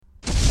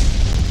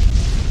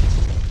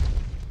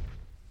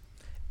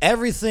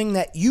everything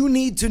that you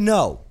need to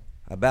know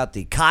about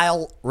the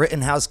Kyle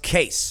Rittenhouse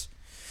case.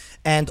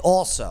 And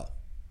also,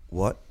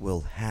 what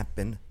will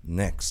happen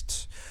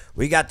next?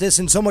 We got this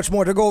and so much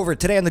more to go over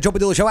today on the Joe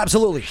Padula Show.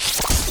 Absolutely.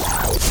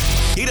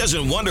 He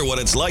doesn't wonder what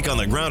it's like on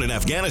the ground in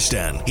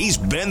Afghanistan. He's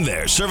been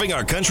there, serving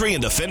our country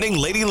and defending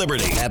Lady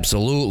Liberty.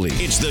 Absolutely.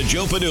 It's the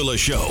Joe Padula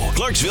Show,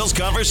 Clarksville's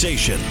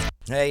Conversation.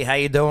 Hey, how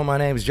you doing? My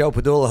name is Joe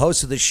Padula,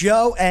 host of the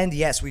show, and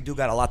yes, we do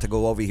got a lot to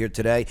go over here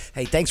today.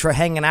 Hey, thanks for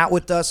hanging out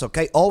with us,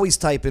 okay? Always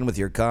type in with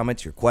your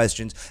comments, your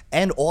questions,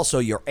 and also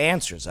your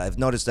answers. I've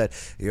noticed that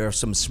you're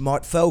some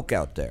smart folk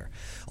out there.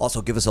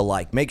 Also, give us a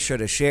like. Make sure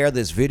to share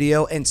this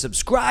video and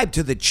subscribe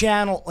to the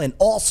channel, and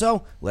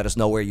also let us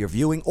know where you're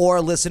viewing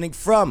or listening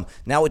from.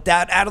 Now, with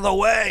that out of the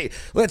way,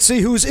 let's see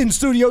who's in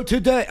studio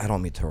today. I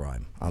don't mean to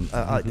rhyme.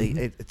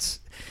 It's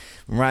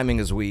rhyming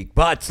is weak,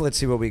 but let's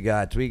see what we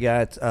got. We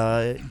got...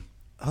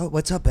 Oh,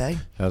 what's up, Bay?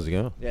 How's it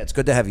going? Yeah, it's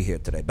good to have you here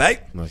today, Bay.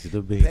 Nice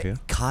to be here.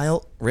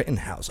 Kyle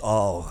Rittenhouse.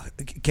 Oh,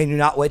 can you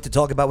not wait to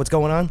talk about what's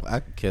going on?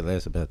 I can care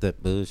less about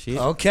that bullshit.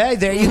 Okay,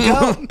 there you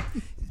go.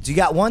 You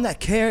got one that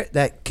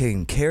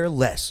can care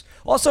less.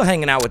 Also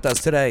hanging out with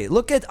us today.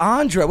 Look at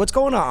Andra. What's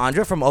going on,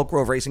 Andra from Oak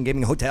Grove Racing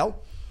Gaming Hotel?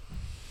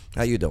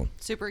 How you doing?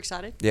 Super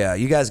excited. Yeah,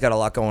 you guys got a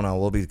lot going on.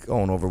 We'll be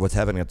going over what's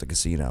happening at the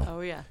casino.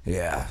 Oh, yeah.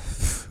 Yeah.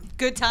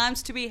 Good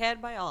times to be had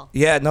by all.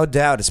 Yeah, no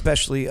doubt.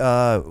 Especially,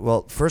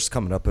 first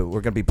coming up, we're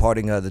going to be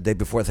partying the day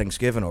before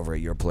Thanksgiving over at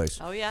your place.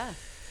 Oh, yeah.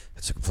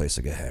 It's a place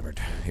to get hammered.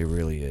 It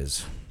really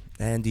is.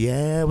 And,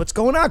 yeah, what's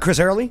going on, Chris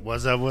Hurley?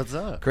 What's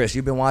up? Chris,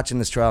 you've been watching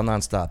this trial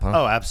nonstop, huh?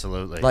 Oh,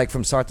 absolutely. Like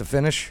from start to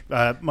finish?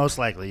 Most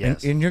likely,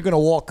 yes. And you're going to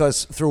walk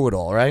us through it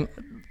all, right?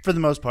 For the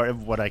most part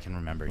of what I can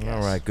remember, yes.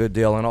 All right, good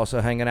deal. And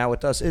also hanging out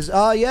with us is,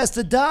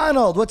 the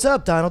Donald. What's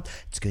up, Donald?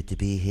 It's good to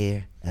be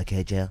here.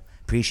 Okay, Joe.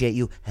 Appreciate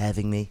you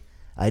having me.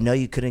 I know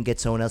you couldn't get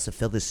someone else to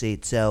fill the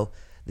seat, so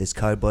this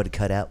cardboard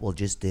cutout will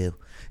just do.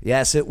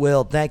 Yes, it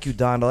will. Thank you,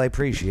 Donald. I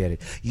appreciate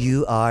it.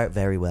 You are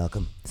very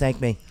welcome. Thank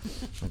me.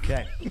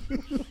 Okay.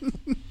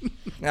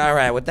 All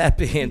right, with that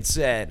being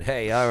said,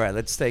 hey, all right,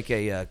 let's take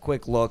a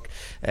quick look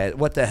at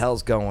what the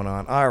hell's going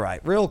on. All right,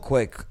 real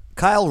quick.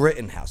 Kyle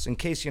Rittenhouse, in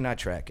case you're not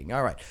tracking.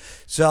 All right.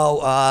 So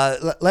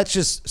let's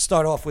just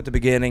start off with the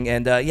beginning.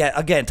 And,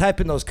 again, type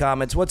in those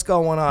comments. What's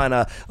going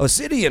on?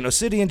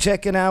 Obsidian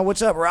checking out.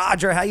 What's up,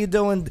 Roger? How you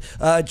doing?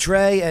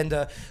 Trey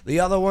and the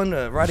other one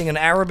writing in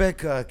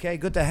Arabic. Okay,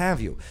 good to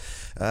have you.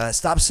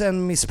 Stop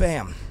sending me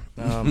spam.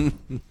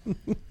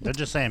 They're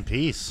just saying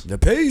peace. The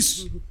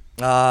peace.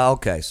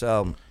 Okay,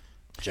 so.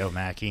 Joe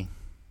Mackey.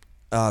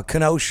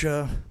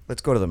 Kenosha.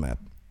 Let's go to the map.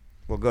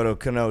 We'll go to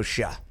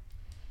Kenosha.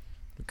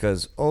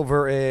 Because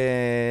over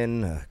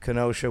in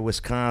Kenosha,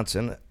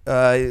 Wisconsin,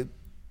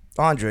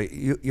 Andre,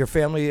 your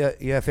family,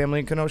 you have family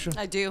in Kenosha?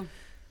 I do.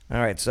 All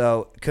right,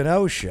 so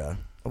Kenosha,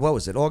 what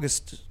was it,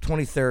 August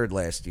 23rd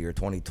last year,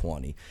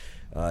 2020.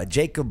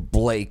 Jacob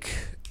Blake,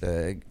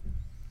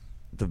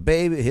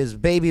 his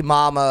baby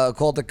mama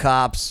called the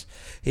cops.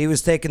 He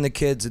was taking the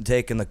kids and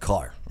taking the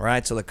car,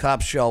 right? So the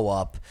cops show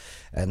up,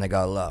 and they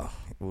go,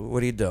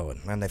 what are you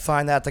doing? And they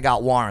find out they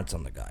got warrants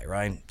on the guy,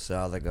 right?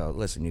 So they go,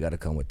 listen, you got to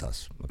come with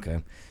us,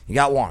 okay? You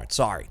got warrants,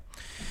 sorry.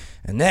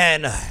 And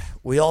then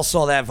we all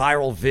saw that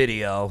viral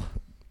video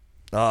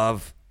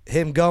of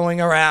him going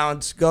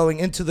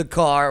into the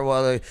car.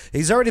 Well,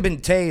 he's already been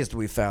tased,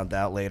 we found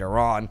out later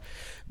on.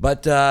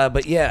 But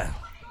yeah.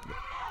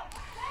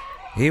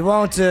 He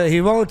won't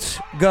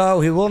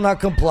go. He will not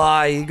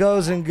comply. He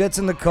goes and gets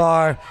in the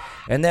car.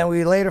 And then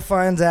we later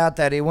finds out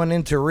that he went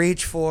in to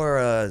reach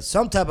for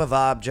some type of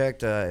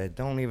object. I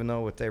don't even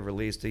know if they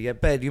released it yet.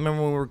 Ben, do you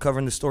remember when we were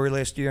covering the story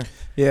last year?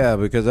 Yeah,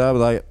 because I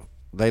was like,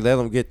 they let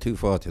him get too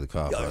far to the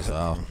car first of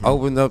all.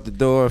 Opened up the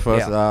door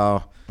first of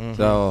all. Mm-hmm.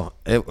 So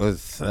it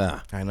was.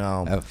 I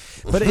know,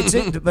 but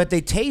but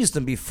they tased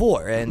him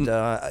before, and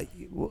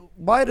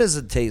why does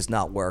a tase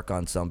not work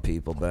on some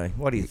people, Bay?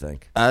 What do you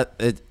think?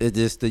 It's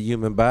just the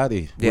human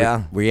body.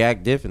 Yeah,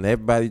 react different.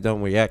 Everybody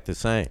don't react the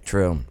same.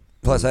 True.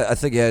 Plus, I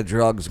think he had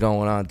drugs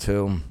going on,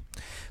 too.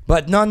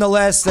 But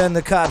nonetheless, then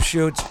the cop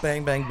shoots.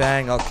 Bang, bang,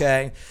 bang,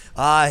 okay?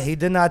 He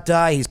did not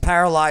die. He's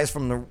paralyzed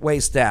from the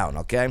waist down,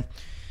 okay?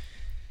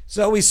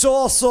 So we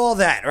saw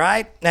that,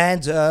 right?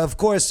 And, of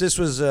course, this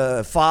was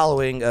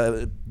following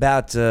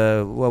about,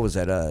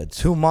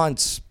 2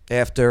 months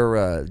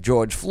after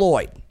George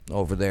Floyd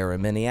over there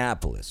in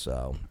Minneapolis.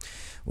 So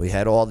we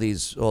had all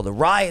the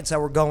riots that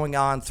were going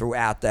on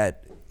throughout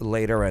that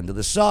later end of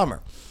the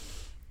summer.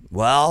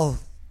 Well,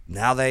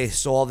 now they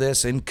saw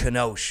this in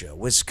Kenosha,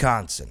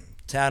 Wisconsin,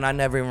 town I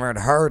never even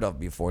heard of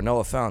before. No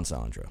offense,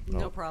 Andra.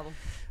 No problem.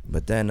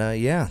 But then,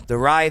 the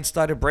riots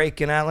started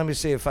breaking out. Let me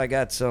see if I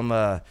got some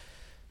of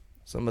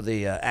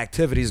the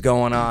activities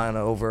going on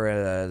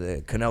over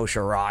the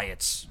Kenosha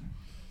riots.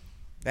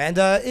 And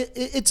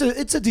it's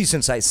a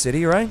decent sized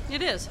city, right?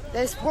 It is.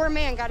 This poor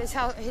man got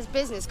his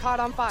business caught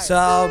on fire.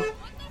 So,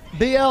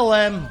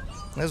 BLM,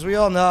 as we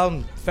all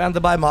know,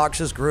 founded by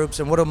Marxist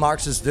groups, and what do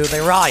Marxists do? They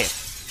riot.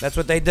 That's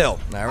what they do. All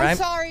right. I'm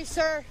sorry,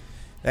 sir.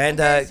 And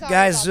very sorry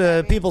guys, about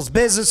that, man. people's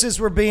businesses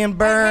were being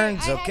burned.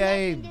 I had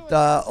Okay, nothing to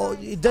do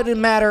with it. it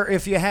didn't matter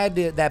if you had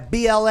that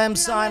BLM Dude,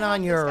 sign I'm on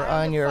gonna your help this guy.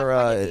 on I'm your gonna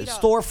fuck like a beat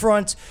up.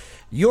 storefront.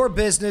 Your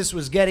business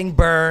was getting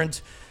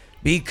burned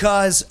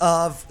because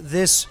of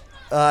this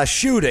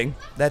shooting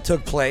that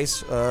took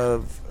place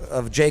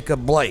of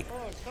Jacob Blake.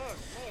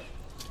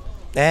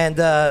 And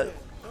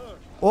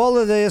all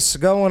of this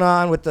going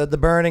on with the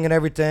burning and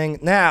everything.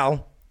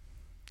 Now,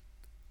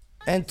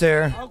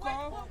 enter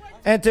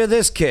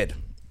this kid,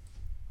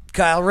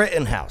 Kyle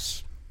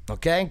Rittenhouse.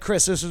 Okay,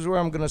 Chris, this is where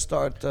I'm going to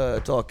start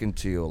talking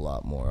to you a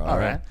lot more. All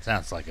right.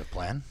 Sounds like a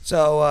plan.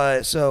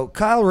 So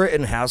Kyle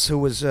Rittenhouse, who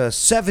was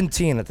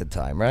 17 at the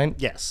time, right?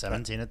 Yes,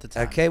 17 at the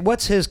time. Okay,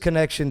 what's his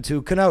connection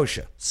to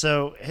Kenosha?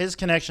 So his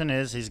connection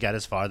is he's got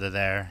his father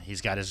there.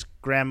 He's got his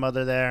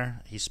grandmother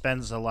there. He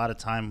spends a lot of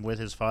time with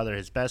his father.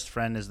 His best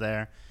friend is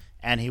there,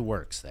 and he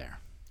works there.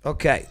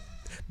 Okay,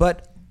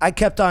 but I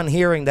kept on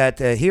hearing that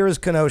here is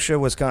Kenosha,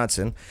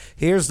 Wisconsin.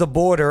 Here's the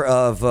border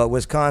of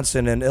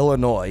Wisconsin and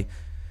Illinois.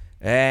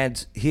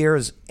 And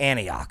here's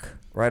Antioch,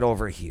 right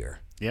over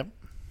here. Yep.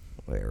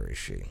 Where is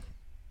she?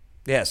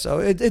 Yeah, so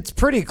it's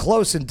pretty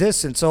close in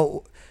distance.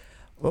 So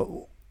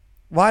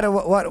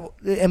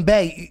and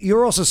Bay,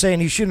 you're also saying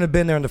he shouldn't have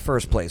been there in the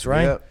first place,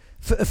 right?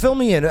 Yep. Fill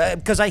me in,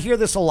 because I hear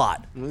this a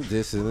lot.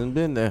 This hasn't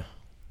been there.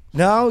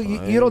 No,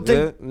 you don't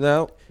think?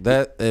 No,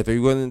 that if he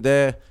wasn't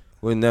there,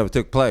 would never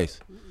took place.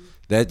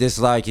 That just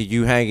like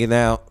you hanging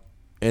out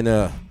in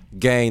a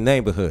gang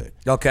neighborhood.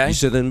 Okay. You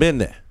shouldn't have been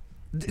there.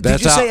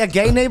 Did you say a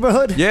gay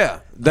neighborhood?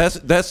 Yeah,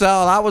 that's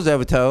all I was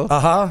ever told.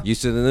 Uh-huh. You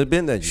shouldn't have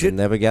been there. You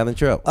never got in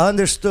trouble.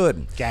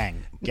 Understood.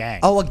 Gang.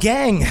 Oh, a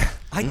gang.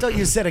 I thought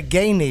you said a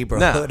gay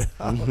neighborhood.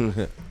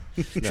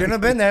 Shouldn't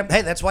have been there.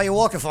 Hey, that's why you're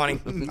walking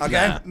funny.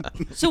 Okay?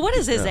 So what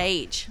is his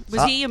age?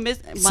 Was he a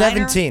minor?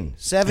 17.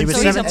 17. He was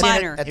So he's a 17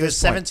 minor. at He was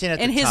this point. 17 at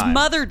the And his time.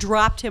 mother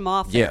dropped him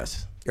off there.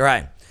 Yes.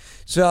 Right.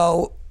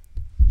 So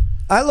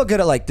I look at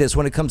it like this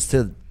when it comes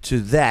to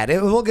that.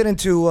 We'll get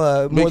into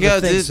more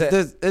Because of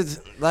the things. it's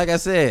like I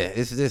said,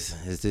 it's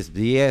just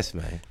BS,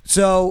 man.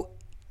 So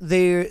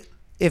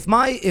if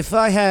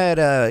I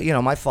had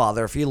my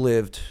father, if he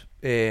lived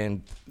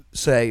in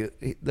say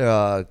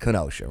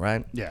Kenosha,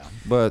 right? Yeah.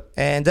 But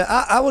And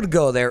I would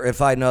go there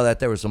if I know that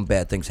there was some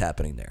bad things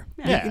happening there.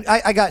 Yeah.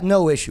 I got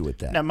no issue with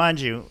that. Now,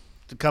 mind you,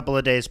 a couple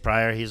of days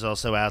prior, he's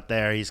also out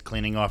there. He's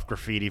cleaning off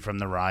graffiti from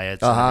the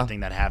riots and everything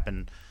that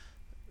happened.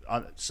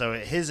 So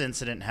his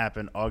incident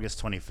happened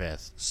August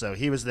 25th. So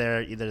he was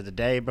there either the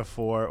day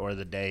before or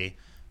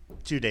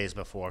 2 days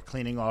before,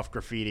 cleaning off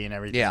graffiti and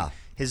everything. Yeah.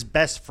 His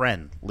best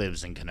friend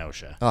lives in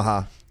Kenosha.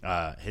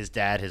 His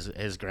dad,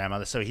 his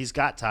grandmother. So he's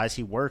got ties.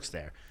 He works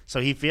there.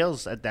 So he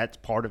feels that that's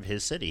part of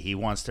his city. He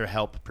wants to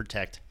help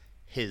protect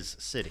his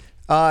city.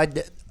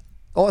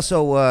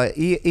 Also,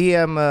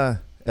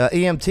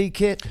 EMT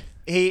kit.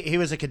 He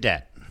was a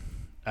cadet.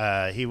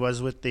 He was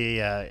with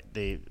the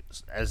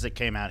as it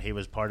came out, he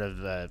was part of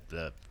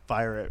the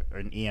fire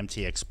and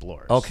EMT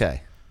explorers.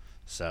 Okay.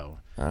 So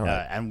All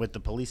right. and with the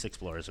police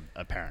explorers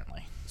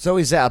apparently. So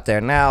he's out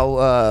there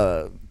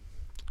now.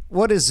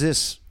 What is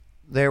this?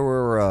 There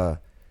was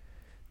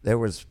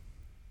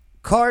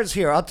cars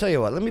here. I'll tell you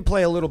what. Let me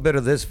play a little bit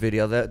of this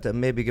video that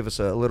maybe give us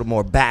a little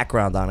more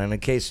background on it in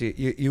case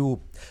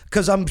you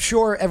because I'm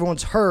sure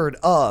everyone's heard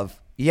of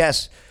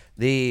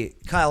the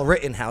Kyle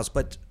Rittenhouse,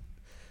 but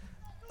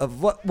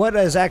of what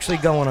is actually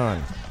going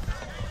on.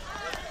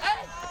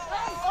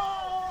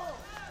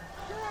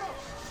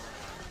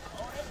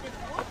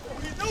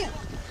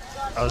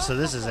 Oh, so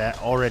this is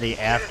already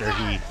after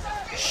he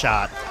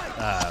shot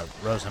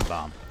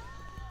Rosenbaum.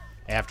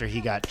 After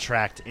he got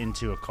tracked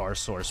into a car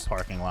source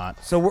parking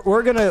lot. So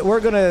we're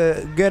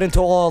gonna get into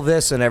all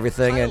this and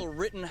everything. Kyle And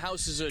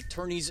Rittenhouse's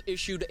attorneys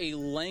issued a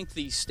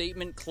lengthy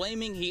statement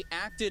claiming he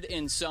acted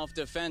in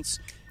self-defense.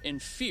 In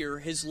fear,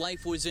 his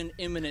life was in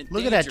imminent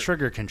Look danger. at that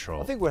trigger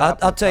control.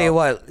 I'll tell you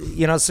what.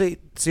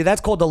 See that's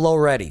called the low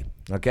ready.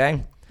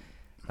 Okay,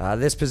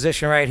 this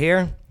position right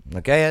here.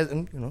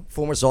 Okay,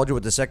 former soldier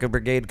with the 2nd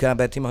Brigade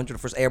Combat Team,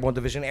 101st Airborne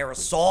Division, Air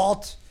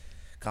Assault,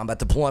 combat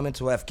deployment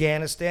to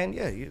Afghanistan.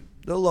 Yeah,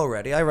 the low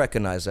ready. I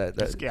recognize that.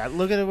 Yeah,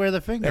 look at where the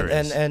finger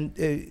is. And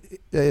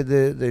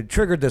the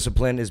trigger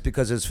discipline is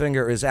because his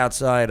finger is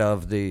outside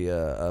of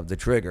the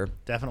trigger.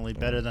 Definitely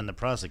better than the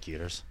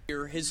prosecutors.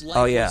 His life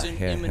Oh yeah, was in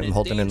here, imminent him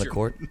holding in the danger.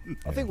 court.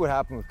 I think what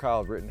happened with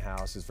Kyle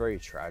Rittenhouse is very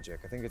tragic.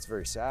 I think it's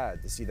very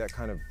sad to see that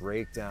kind of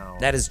breakdown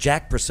That is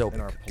Jack in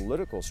Prosopic. our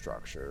political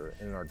structure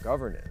and in our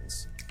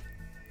governance,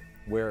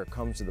 where it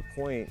comes to the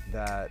point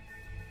that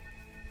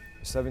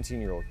a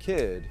 17-year-old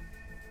kid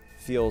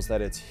feels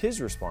that it's his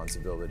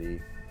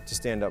responsibility to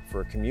stand up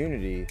for a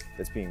community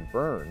that's being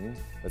burned,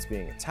 that's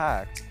being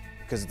attacked,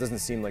 because it doesn't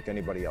seem like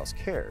anybody else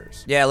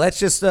cares. Yeah, let's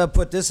just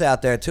put this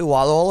out there too.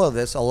 While all of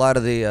this, a lot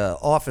of the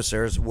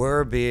officers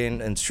were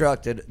being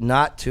instructed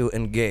not to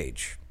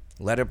engage,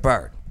 let it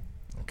burn.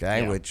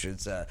 Okay, Yeah. which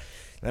is,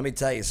 let me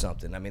tell you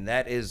something. I mean,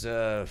 that is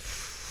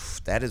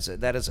that is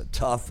a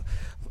tough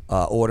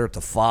order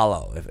to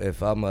follow.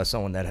 If I'm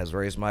someone that has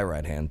raised my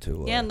right hand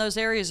to. Yeah, and those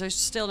areas are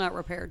still not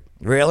repaired.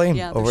 Really?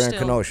 Yeah, over in still,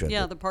 Kenosha.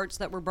 Yeah, the parts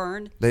that were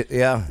burned.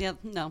 Yeah. Yeah,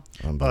 no.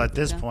 Well, at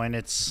this point,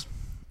 it's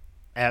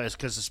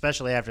because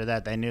especially after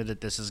that, they knew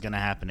that this is going to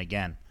happen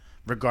again,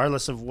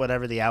 regardless of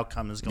whatever the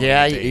outcome is going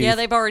to be. Yeah,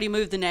 they've already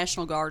moved the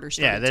National Guard or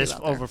started. Yeah, there's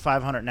out over there.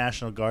 500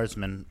 National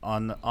Guardsmen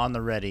on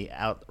the ready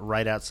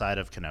right outside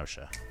of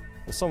Kenosha.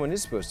 Well, someone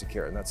is supposed to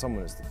care, and that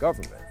someone is the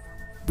government.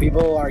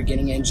 People are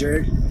getting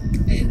injured,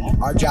 and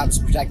our job is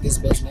to protect this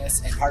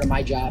business, and part of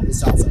my job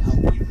is to also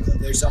help people. If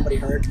there's somebody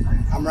hurt,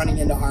 I'm running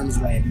into harm's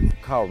way.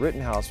 Kyle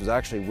Rittenhouse was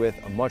actually with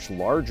a much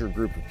larger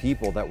group of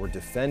people that were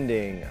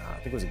defending, I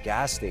think it was a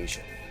gas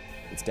station.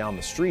 It's down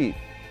the street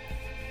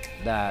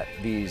that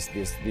these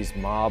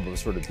mob of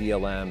sort of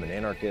BLM and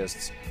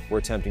anarchists were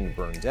attempting to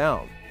burn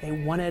down. They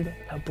wanted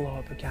to blow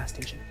up a gas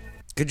station.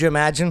 Could you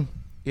imagine?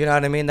 You know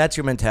what I mean? That's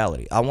your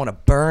mentality. I want to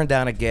burn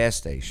down a gas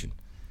station.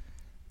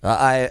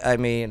 I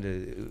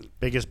mean,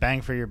 biggest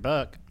bang for your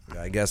buck.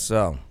 I guess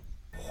so.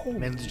 I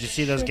mean, did you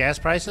see those gas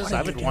prices?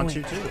 I would want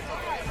to too.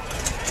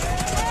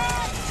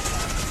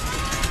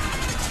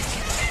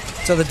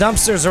 So the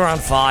dumpsters are on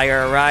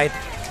fire, right?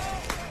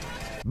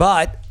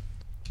 But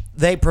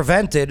they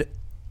prevented,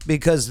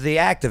 because the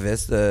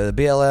activists, the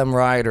BLM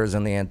rioters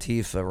and the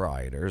Antifa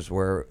rioters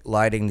were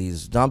lighting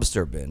these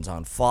dumpster bins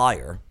on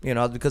fire,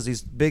 because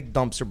these big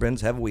dumpster bins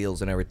have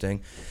wheels and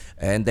everything,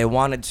 and they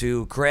wanted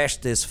to crash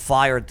this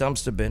fire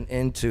dumpster bin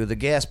into the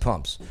gas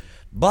pumps.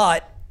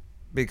 But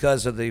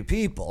because of the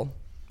people,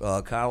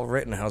 Kyle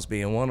Rittenhouse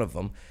being one of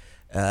them,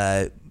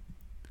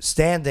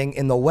 standing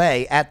in the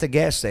way at the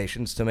gas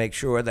stations to make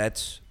sure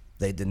that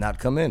they did not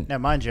come in. Now,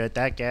 mind you, at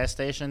that gas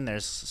station,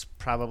 there's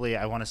probably,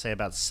 I want to say,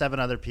 about 7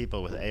 other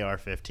people with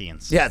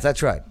AR-15s. Yeah,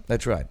 that's right.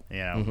 That's right. You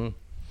know.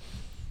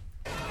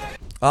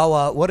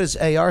 Oh, what does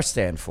AR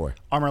stand for?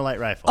 Armor Light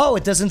Rifle. Oh,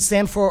 it doesn't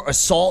stand for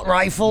assault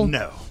rifle?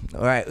 No.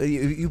 All right,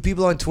 you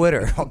people on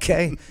Twitter,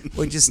 okay?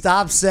 Would you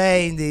stop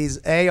saying these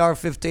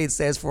AR-15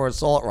 stands for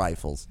assault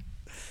rifles?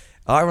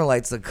 Armor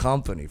Light's the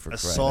company for crying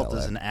out Assault loud.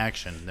 is an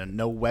action.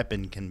 No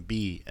weapon can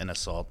be an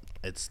assault.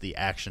 It's the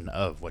action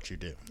of what you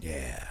do.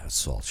 Yeah,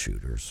 assault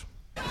shooters.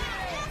 Well,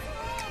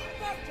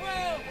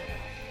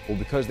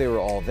 because they were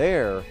all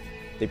there,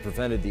 they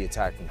prevented the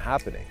attack from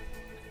happening.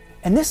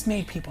 And this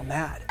made people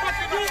mad.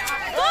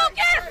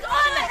 Focus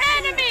on the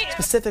enemy!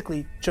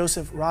 Specifically,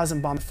 Joseph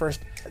Rosenbaum, the first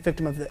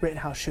victim of the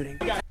Rittenhouse shooting.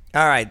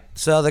 All right,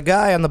 so the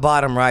guy on the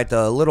bottom right,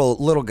 the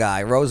little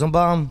guy,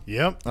 Rosenbaum.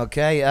 Yep.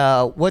 Okay,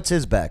 what's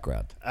his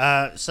background?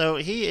 So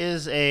he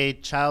is a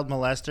child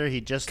molester.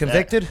 He just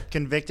Convicted?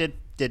 Convicted.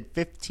 Did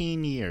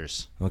 15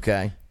 years.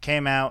 Okay.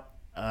 Came out.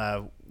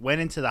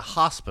 Went into the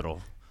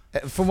hospital.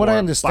 From what I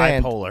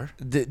understand, bipolar.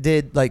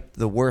 Did like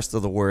the worst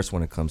of the worst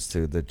when it comes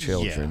to the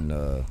children.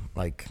 Yeah.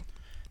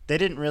 They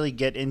didn't really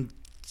get in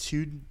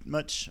too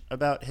much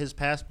about his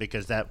past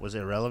because that was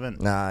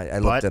irrelevant. Nah, I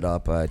looked it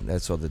up. I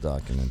saw the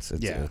documents.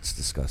 It's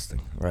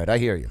disgusting. Right, I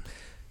hear you.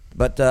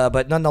 But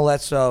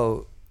nonetheless,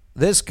 so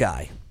this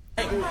guy.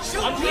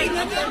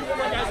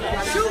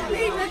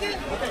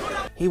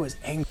 He was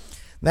angry.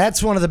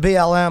 That's one of the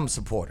BLM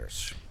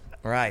supporters.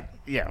 Right.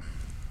 Yeah.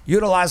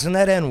 Utilizing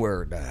that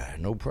N-word,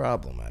 no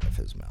problem out of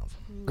his mouth.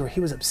 He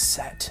was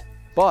upset.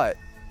 But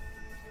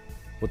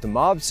what the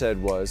mob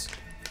said was,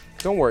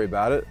 don't worry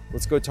about it.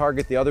 Let's go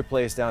target the other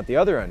place down at the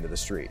other end of the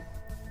street.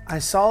 I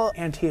saw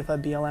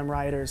Antifa BLM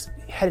rioters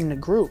heading in a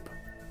group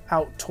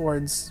out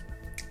towards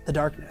the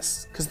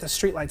darkness because the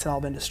streetlights had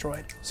all been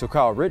destroyed. So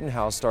Kyle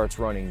Rittenhouse starts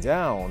running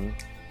down,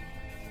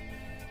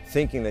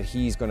 thinking that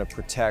he's going to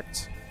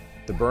protect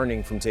the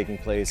burning from taking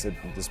place at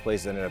this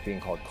place that ended up being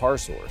called Car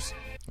Source.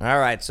 All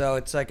right, so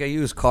it's like a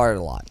used car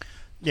lot.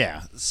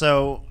 Yeah,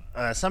 so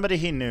somebody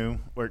he knew,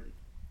 or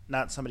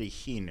not somebody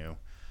he knew,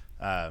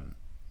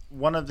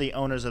 one of the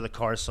owners of the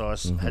Car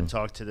Source had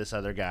talked to this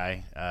other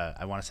guy.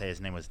 I want to say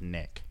his name was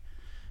Nick.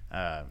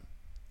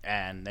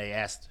 And they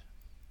asked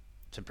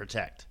to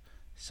protect.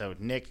 So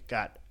Nick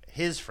got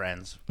his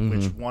friends,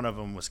 which one of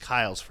them was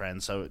Kyle's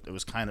friend. So it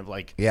was kind of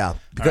like,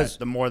 because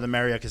the more the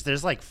merrier, because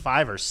there's like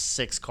 5 or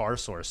 6 car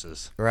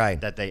sources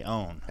that they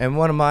own. And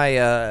one of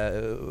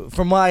my,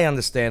 from my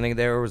understanding,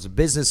 there was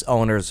business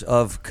owners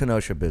of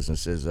Kenosha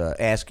businesses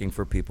asking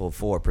for people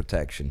for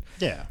protection.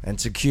 Yeah.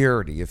 And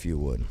security, if you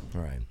would.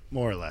 Right.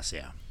 More or less,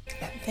 yeah.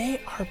 And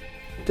they are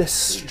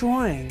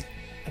destroying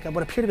like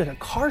what appeared to be like a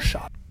car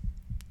shop.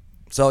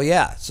 So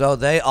so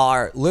they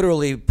are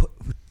literally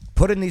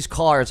putting these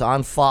cars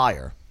on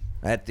fire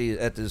at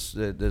this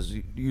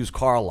used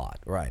car lot,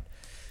 right?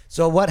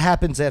 So what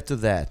happens after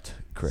that,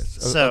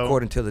 Chris?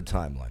 According to the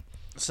timeline.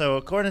 So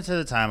according to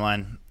the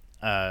timeline,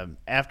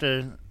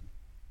 after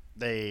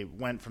they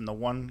went from the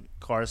one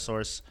car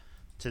source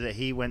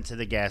he went to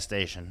the gas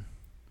station.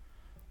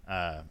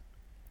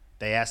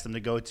 They asked him to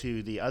go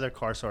to the other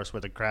car source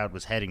where the crowd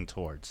was heading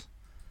towards,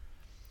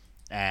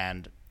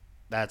 and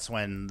that's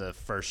when the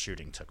first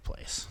shooting took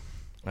place.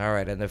 All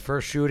right, and the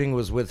first shooting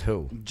was with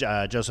who?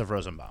 Joseph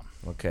Rosenbaum.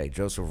 Okay,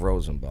 Joseph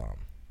Rosenbaum.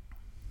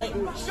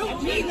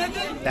 Shoot me,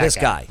 nigga. This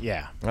guy.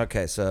 Yeah.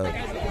 Okay, so.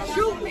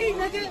 Shoot me,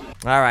 nigga.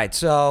 All right,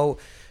 so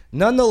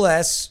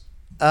nonetheless,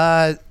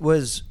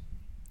 what's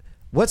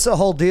the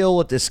whole deal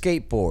with the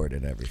skateboard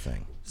and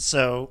everything?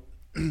 So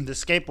the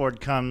skateboard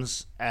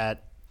comes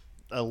at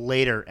a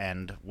later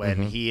end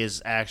when he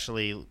is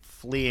actually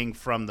fleeing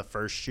from the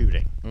first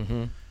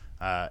shooting.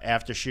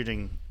 After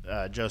shooting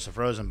Joseph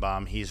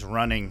Rosenbaum, he's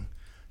running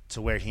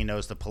to where he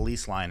knows the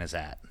police line is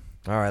at.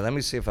 All right, let me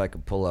see if I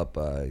can pull up,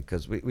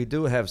 because we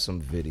do have some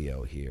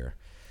video here.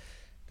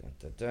 Dun,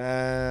 dun,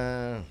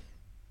 dun.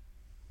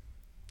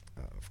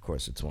 Of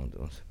course, it's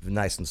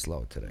nice and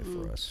slow today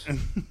for us.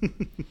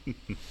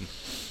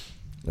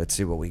 Let's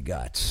see what we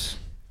got.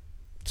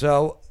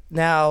 So,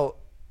 now,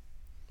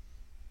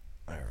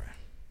 all right.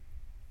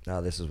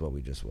 Now, this is what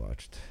we just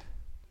watched.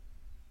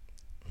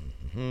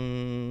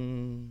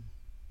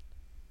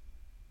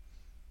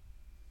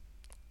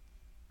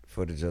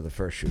 Footage of the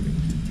first shooting.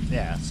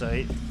 Yeah,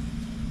 so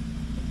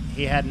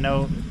he had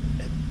no.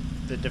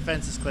 The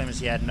defense's claim is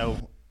he had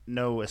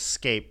no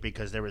escape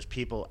because there was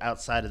people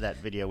outside of that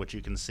video, which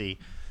you can see,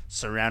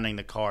 surrounding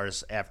the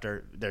cars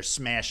after they're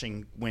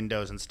smashing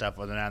windows and stuff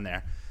when they're down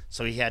there.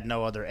 So he had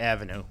no other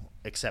avenue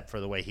except for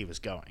the way he was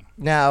going.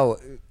 Now,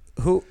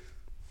 who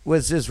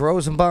was this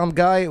Rosenbaum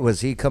guy? Was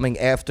he coming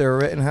after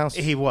Rittenhouse?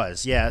 He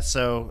was, yeah.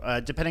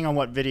 So depending on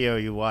what video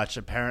you watch,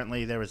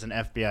 apparently there was an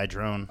FBI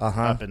drone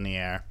up in the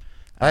air.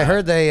 I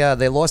heard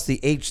they lost the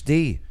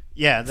HD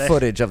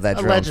footage of that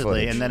drone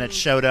allegedly, footage. And then it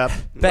showed up.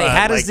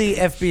 How does the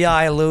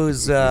FBI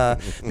lose the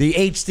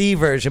HD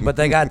version, but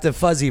they got the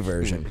fuzzy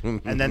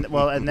version? And then,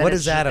 what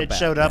is that about? It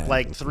showed up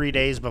like 3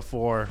 days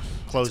before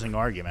closing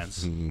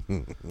arguments.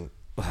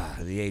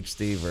 The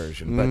HD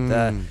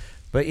version,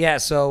 but yeah.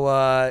 So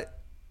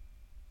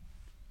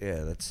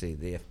let's see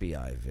the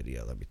FBI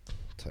video. Let me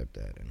type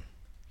that in.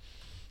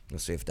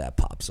 Let's see if that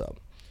pops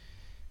up.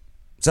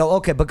 So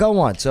okay, but go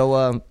on.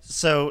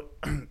 So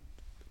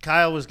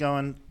Kyle was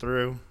going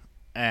through,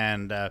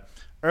 and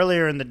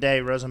earlier in the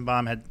day,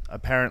 Rosenbaum had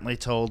apparently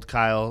told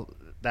Kyle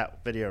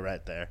that video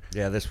right there.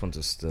 Yeah, this one's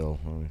a still.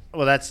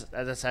 Well, that's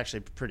actually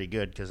pretty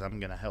good because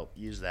I'm gonna help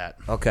use that.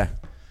 Okay.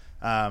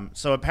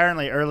 So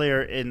apparently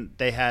earlier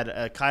they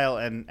had Kyle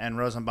and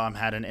Rosenbaum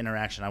had an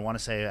interaction.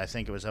 I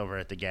think it was over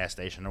at the gas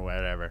station or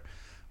whatever,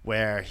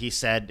 where he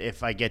said,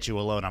 "If I get you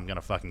alone, I'm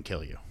gonna fucking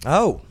kill you."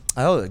 Oh,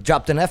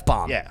 dropped an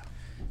F-bomb. Yeah.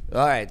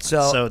 All right,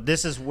 so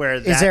this is where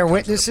is there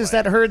witnesses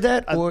that heard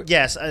that? Or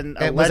yes, and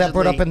was that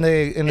brought up in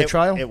the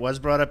trial? It was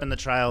brought up in the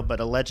trial,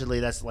 but allegedly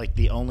that's like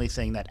the only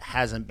thing that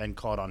hasn't been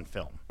caught on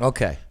film.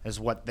 Okay, is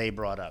what they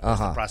brought up.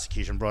 The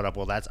prosecution brought up.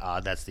 Well, that's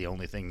odd. That's the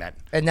only thing that.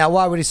 And now,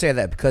 why would he say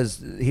that?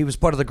 Because he was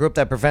part of the group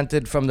that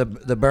prevented from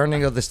the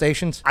burning of the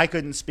stations. I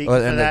couldn't speak for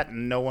that,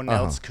 and no one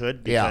else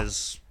could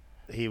because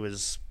he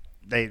was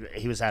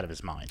out of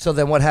his mind. So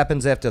then, what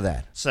happens after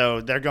that? So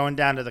they're going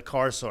down to the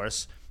car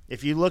source.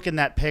 If you look in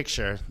that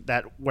picture,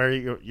 that where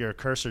your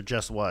cursor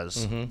just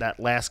was, that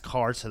last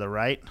car to the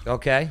right.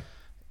 Okay.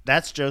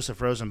 That's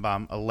Joseph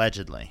Rosenbaum,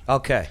 allegedly.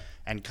 Okay.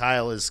 And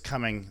Kyle is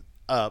coming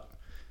up,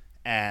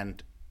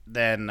 and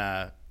then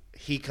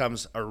he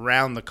comes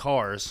around the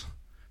cars,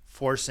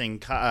 forcing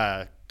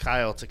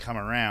Kyle to come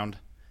around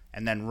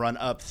and then run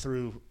up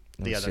through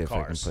the other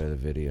cars. Let's see if I can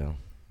play the video.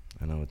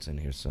 I know it's in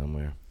here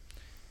somewhere.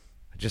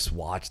 I just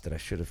watched it. I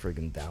should have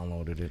friggin'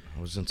 downloaded it.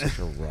 I was in such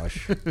a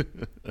rush.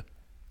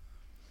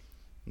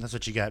 That's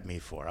what you got me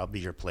for. I'll be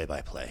your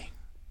play-by-play.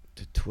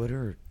 Did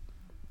Twitter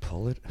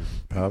pull it?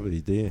 Probably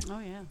did. Oh,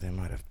 yeah. They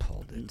might have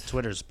pulled it.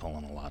 Twitter's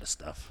pulling a lot of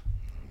stuff.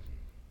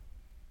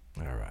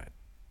 All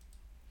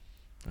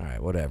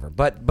right, whatever.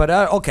 But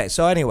okay,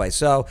 so anyway,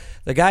 so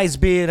the guy's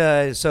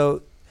being,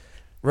 so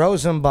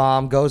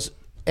Rosenbaum goes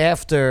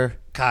after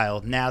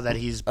Kyle now that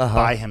he's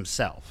by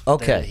himself.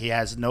 Okay. He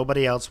has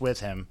nobody else with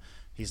him.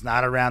 He's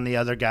not around the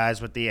other guys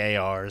with the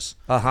ARs.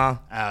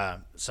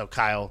 So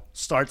Kyle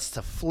starts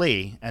to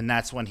flee, and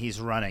that's when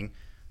he's running.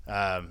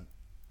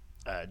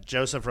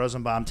 Joseph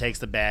Rosenbaum takes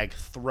the bag,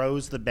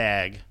 throws the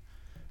bag,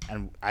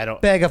 and I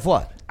don't. Bag of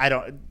what? I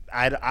don't.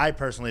 I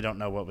personally don't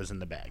know what was in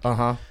the bag.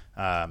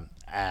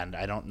 And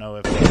I don't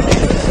know if.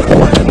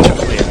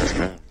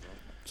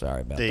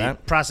 Sorry about that. The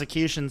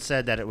prosecution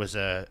said that it was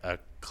a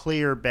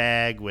clear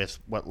bag with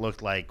what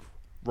looked like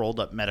rolled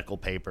up medical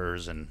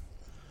papers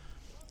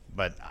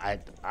But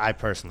I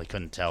personally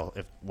couldn't tell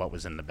what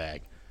was in the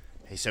bag.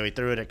 So he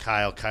threw it at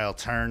Kyle. Kyle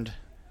turned.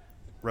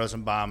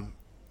 Rosenbaum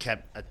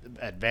kept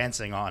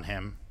advancing on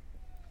him.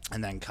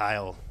 And then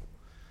Kyle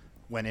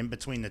went in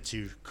between the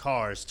two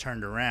cars,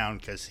 turned around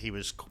because he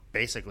was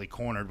basically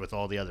cornered with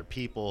all the other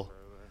people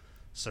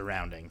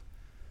surrounding.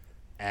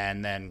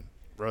 And then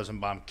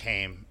Rosenbaum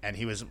came, and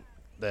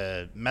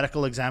the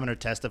medical examiner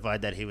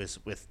testified that he was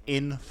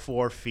within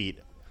 4 feet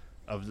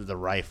of the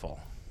rifle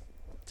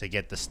to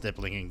get the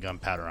stippling and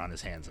gunpowder on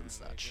his hands and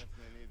such.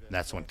 And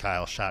that's when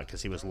Kyle shot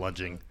because he was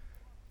lunging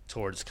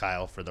towards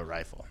Kyle for the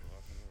rifle.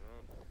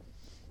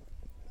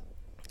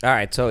 All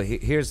right, so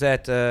here's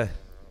that.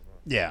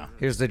 Yeah.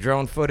 Here's the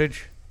drone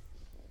footage.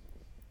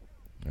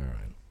 All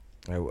right.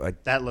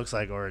 That looks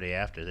like already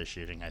after the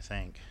shooting, I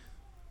think.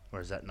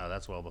 Or is that? No,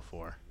 that's well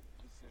before.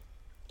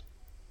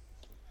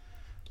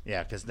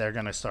 Yeah, because they're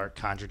going to start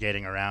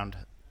conjugating around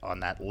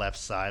on that left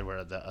side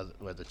where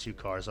the two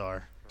cars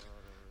are.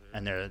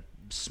 And they're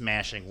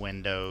smashing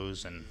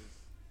windows and...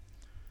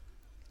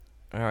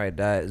 All right,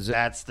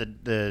 that's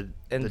the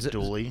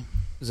dually.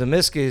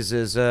 Zeminski's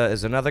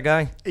is another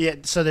guy? Yeah,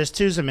 so there's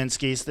two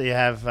Zeminskis. They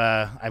have,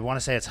 I want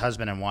to say it's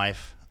husband and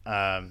wife.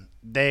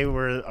 They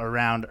were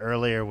around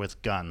earlier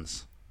with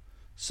guns.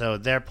 So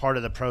they're part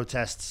of the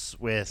protests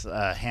with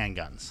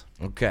handguns.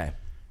 Okay.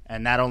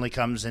 And that only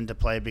comes into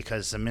play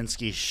because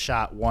Zeminski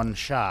shot one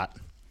shot.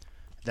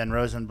 Then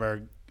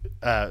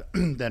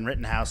then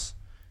Rittenhouse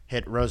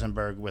hit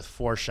Rosenberg with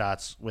 4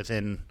 shots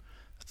within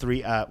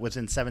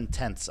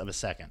 7/10 of a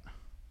second.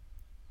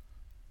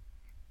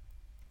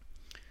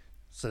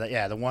 So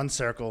that the one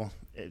circle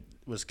it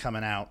was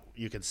coming out.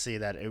 You could see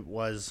that it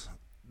was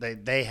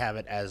they have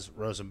it as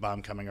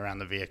Rosenbaum coming around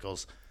the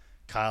vehicles,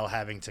 Kyle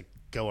having to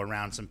go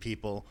around some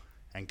people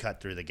and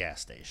cut through the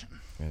gas station.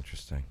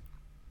 Interesting.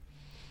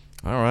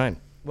 All right.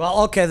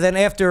 Well, okay. Then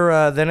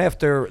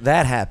after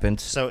that happened,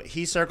 so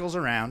he circles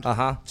around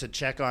to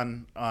check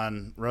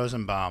on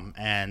Rosenbaum,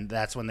 and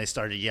that's when they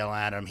started yelling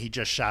at him. He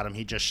just shot him.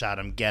 He just shot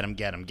him. Get him.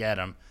 Get him. Get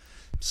him.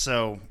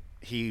 So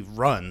he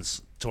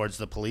runs towards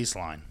the police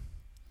line.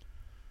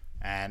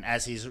 And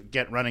as he's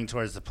running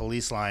towards the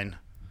police line,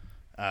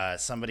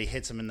 somebody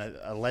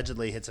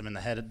allegedly hits him in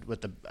the head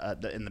with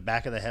in the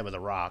back of the head with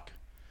a rock,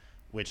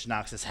 which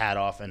knocks his hat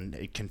off and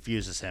it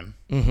confuses him.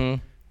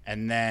 Mm-hmm.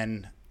 And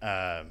then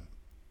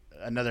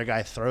another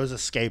guy throws a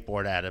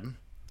skateboard at him.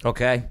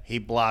 Okay. He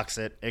blocks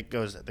it.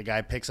 The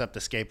guy picks up the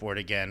skateboard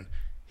again.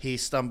 He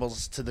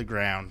stumbles to the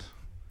ground.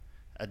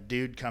 A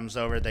dude comes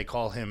over. They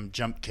call him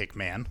Jump Kick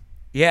Man.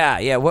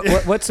 Yeah.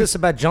 What's this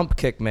about Jump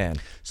Kick Man?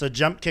 So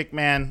Jump Kick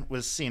Man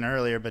was seen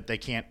earlier, but they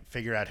can't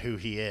figure out who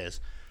he is.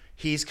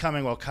 He's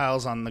coming while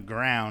Kyle's on the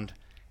ground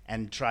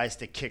and tries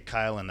to kick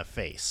Kyle in the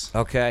face.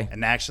 Okay.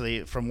 And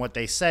actually, from what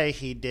they say,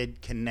 he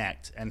did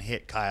connect and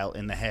hit Kyle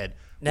in the head,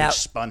 which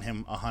spun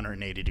him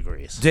 180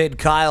 degrees. Did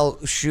Kyle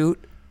shoot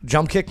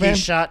Jump Kick Man? He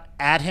shot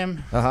at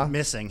him,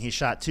 missing. He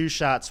shot 2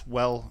 shots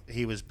while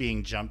he was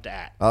being jumped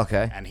at.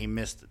 Okay. And he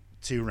missed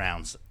 2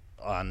 rounds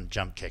on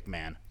Jump Kick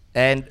Man.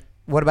 And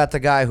what about the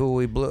guy who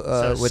we blew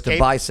with the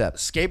bicep?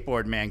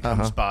 Skateboard Man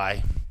comes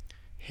by,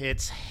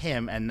 hits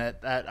him, and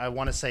that I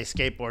want to say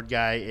skateboard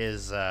guy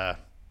is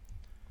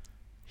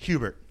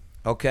Hubert.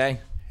 Okay.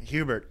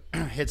 Hubert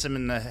hits him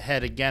in the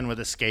head again with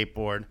a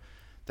skateboard.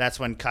 That's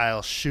when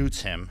Kyle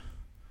shoots him.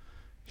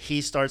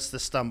 He starts to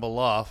stumble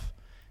off,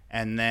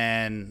 and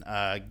then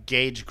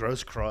Gage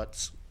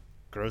Grosskreutz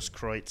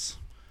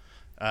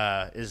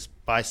is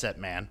Bicep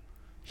Man.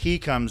 He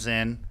comes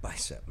in.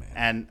 Bicep Man.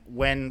 And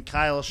when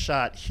Kyle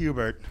shot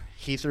Hubert,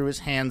 he threw his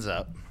hands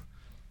up.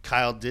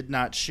 Kyle did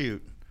not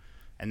shoot.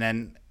 And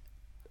then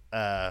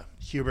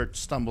Hubert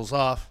stumbles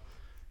off.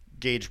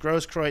 Gage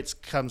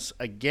Grosskreutz comes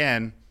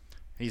again.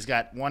 He's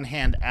got one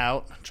hand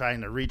out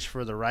trying to reach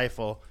for the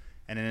rifle.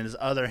 And in his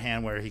other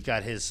hand, where he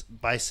got his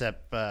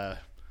bicep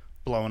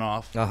blown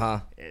off,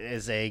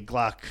 is a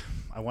Glock.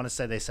 I want to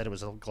say they said it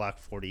was a Glock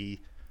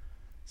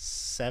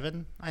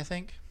 47, I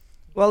think.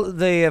 Well,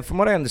 from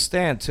what I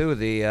understand, too,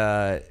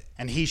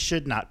 and he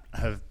should not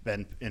have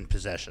been in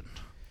possession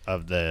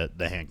of the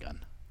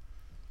handgun.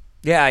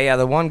 Yeah,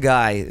 the one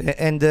guy,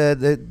 and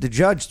the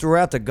judge threw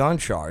out the gun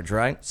charge,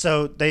 right?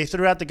 So they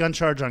threw out the gun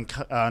charge on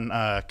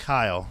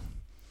Kyle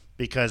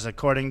because,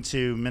 according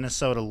to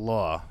Minnesota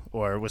law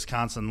or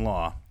Wisconsin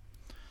law,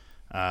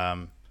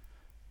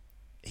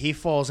 he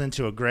falls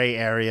into a gray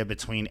area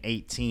between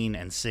 18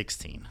 and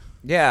 16.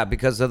 Yeah,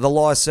 because the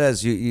law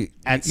says you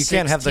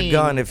can't have the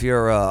gun if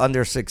you're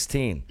under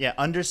 16. Yeah,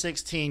 under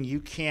 16, you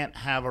can't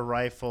have a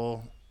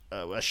rifle,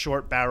 a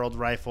short-barreled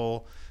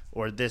rifle,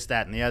 or this,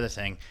 that, and the other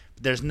thing.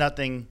 There's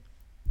nothing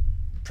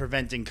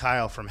preventing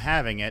Kyle from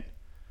having it.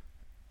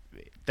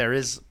 There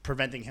is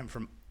preventing him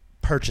from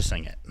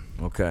purchasing it.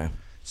 Okay.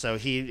 So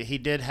he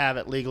did have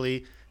it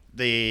legally.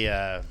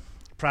 The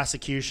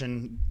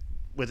prosecution,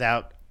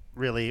 without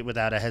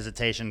a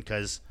hesitation,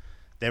 because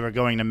they were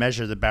going to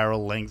measure the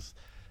barrel length.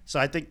 So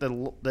I think the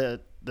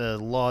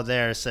law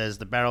there says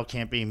the barrel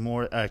can't be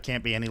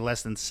any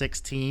less than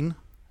 16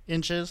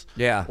 inches.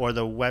 Yeah. Or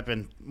the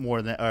weapon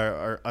more than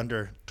or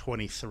under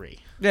 23.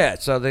 Yeah.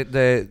 So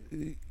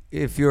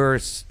if you're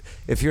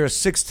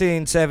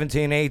 16,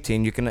 17,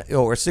 18, you can,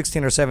 or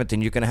 16 or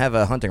 17, you can have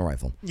a hunting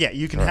rifle. Yeah,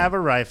 you can have a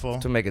rifle.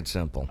 To make it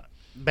simple.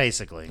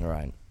 Basically. All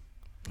right.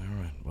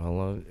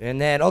 Well,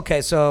 and then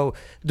so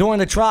during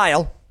the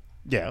trial.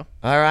 Yeah.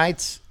 All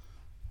right.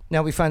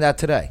 Now we find out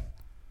today.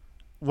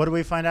 What do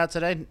we find out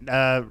today?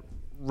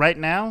 Right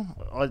now,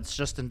 it's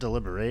just in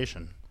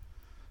deliberation.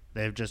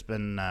 They've just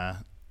been...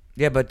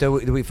 Yeah, but do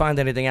we find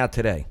anything out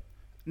today?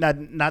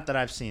 Not that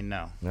I've seen,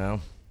 no.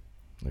 No?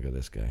 Look at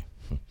this guy.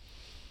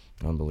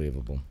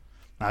 Unbelievable.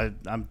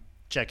 I'm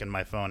checking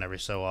my phone every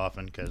so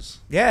often because...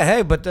 Yeah,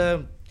 hey, but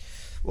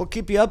we'll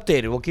keep you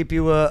updated. We'll keep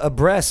you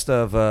abreast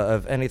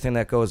of anything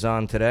that goes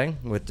on today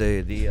with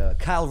the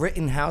Kyle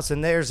Rittenhouse.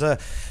 And there's a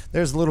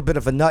little bit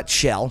of a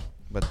nutshell,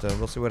 but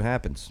we'll see what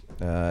happens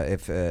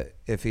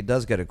if he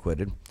does get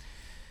acquitted.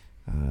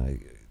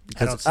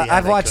 Because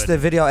I've watched the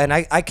video, and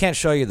I can't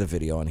show you the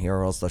video on here,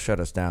 or else they'll shut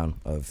us down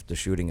of the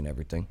shooting and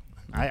everything.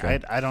 Okay.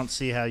 I don't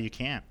see how you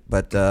can't.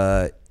 But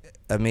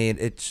I mean,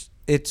 it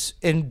is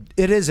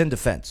in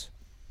defense.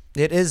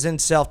 It is in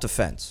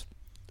self-defense,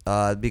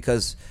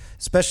 because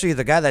especially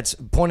the guy that's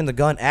pointing the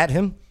gun at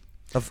him,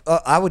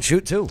 I would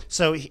shoot too.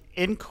 So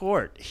in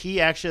court, he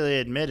actually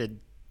admitted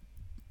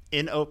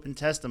in open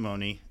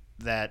testimony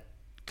that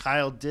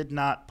Kyle did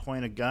not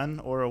point a gun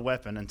or a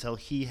weapon until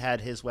he had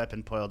his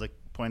weapon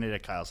pointed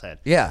at Kyle's head.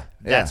 Yeah.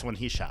 That's when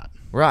he shot.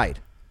 Right.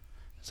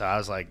 So I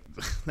was like,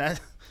 that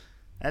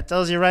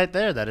tells you right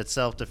there that it's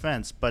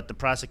self-defense. But the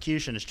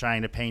prosecution is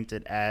trying to paint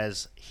it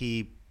as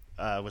he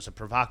was a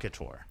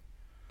provocateur.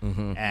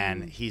 Mm-hmm.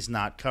 And he's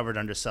not covered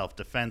under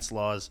self-defense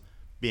laws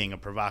being a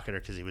provocateur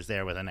because he was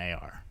there with an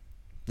AR.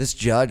 This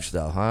judge,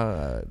 though,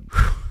 huh?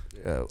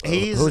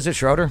 Who's it,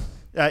 Schroeder?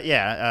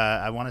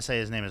 I want to say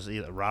his name is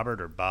either Robert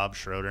or Bob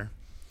Schroeder.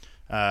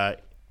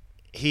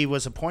 He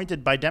was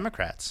appointed by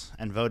Democrats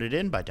and voted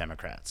in by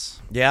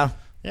Democrats. Yeah?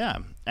 Yeah.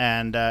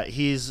 And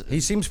he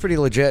seems pretty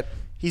legit.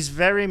 He's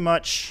very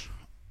much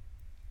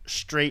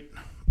straight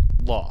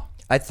law.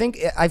 I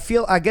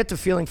get the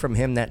feeling from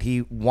him that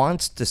he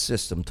wants the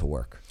system to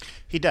work.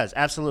 He does,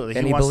 absolutely.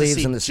 And he wants believes to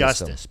see in the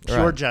justice, system.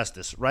 pure Right.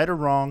 justice, right or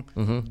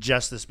wrong,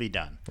 justice be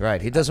done.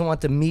 Right. He doesn't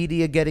want the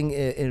media getting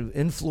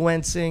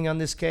influencing on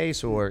this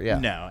case, or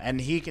No,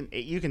 and you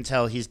can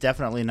tell he's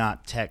definitely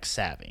not tech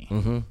savvy.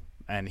 Mm-hmm.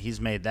 And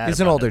he's made that. He's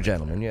an older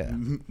gentleman, yeah.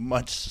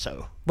 Much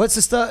so. What's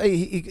the stuff?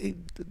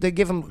 They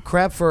give him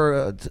crap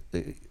for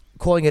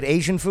calling it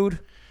Asian food?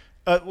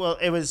 Well,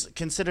 it was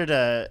considered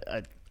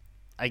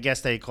I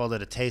guess they called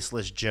it a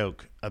tasteless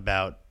joke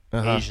about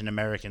Asian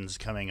Americans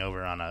coming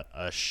over on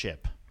a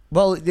ship.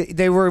 Well,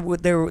 they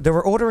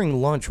were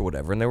ordering lunch or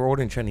whatever, and they were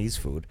ordering Chinese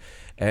food,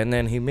 and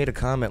then he made a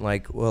comment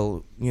like,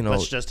 "Well,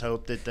 let's just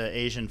hope that the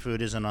Asian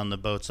food isn't on the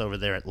boats over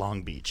there at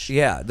Long Beach."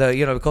 Yeah,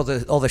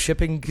 because all the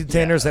shipping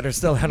containers that are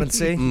still out at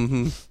sea.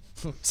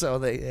 Mm-hmm. So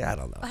I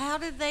don't know. How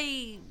did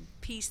they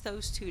piece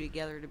those two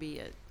together to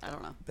be I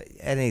don't know.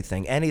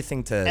 Anything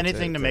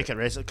to make it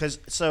racist. Because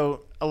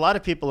a lot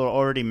of people are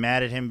already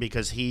mad at him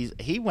because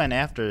he went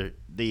after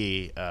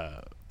the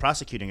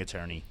prosecuting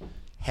attorney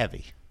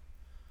heavy.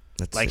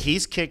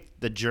 He's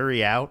kicked the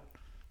jury out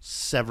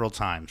several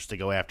times to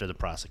go after the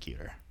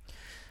prosecutor.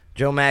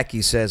 Joe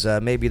Mackey says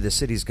maybe the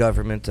city's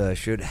government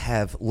should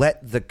have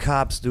let the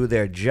cops do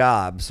their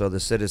job so the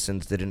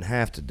citizens didn't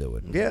have to do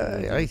it.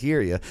 Yeah, I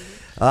hear you.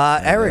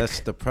 Eric. That's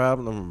the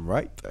problem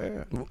right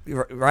there.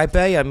 Right,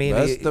 Bay? I mean,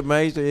 that's the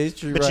major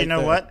issue But right you know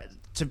there. what?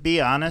 To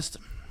be honest,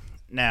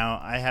 now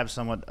I have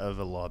somewhat of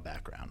a law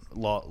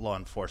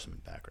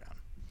enforcement background.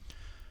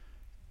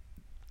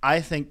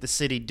 I think the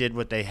city did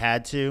what they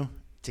had to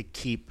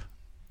keep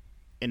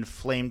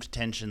inflamed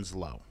tensions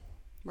low.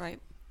 Right.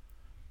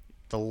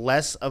 The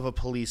less of a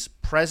police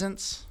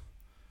presence,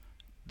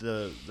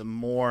 the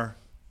more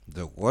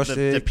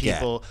the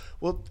people.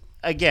 Well,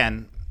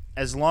 again,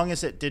 as long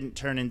as it didn't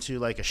turn into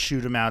like a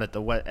shoot 'em out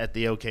at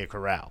the OK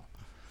Corral,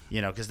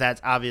 because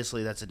that's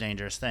a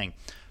dangerous thing.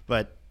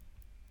 But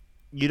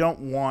you don't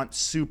want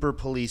super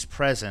police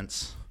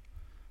presence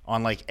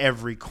on like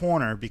every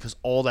corner because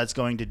all that's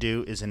going to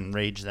do is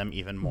enrage them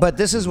even more. But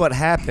this is what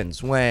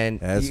happens when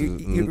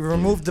you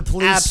remove the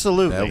police.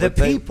 Absolutely. The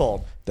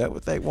people. That's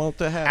what they want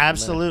to happen.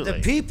 Absolutely. The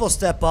people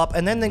step up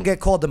and then they get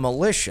called the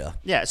militia.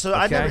 Yeah, so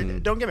Okay?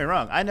 don't get me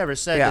wrong. I never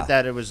said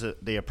that it was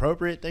the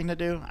appropriate thing to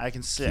do. I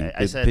said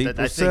that I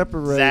think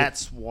separated.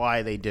 that's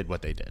why they did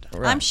what they did.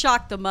 Right. I'm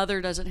shocked the mother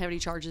doesn't have any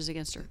charges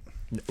against her.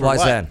 Why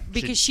is that?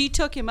 Because she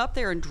took him up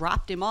there and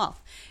dropped him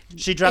off.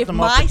 She dropped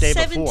him off the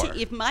day before.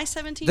 If my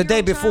 17-year-old The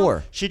day before.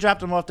 child, She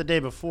dropped him off the day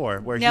before.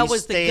 Where now he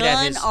was the stayed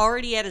gun at his,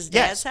 already at his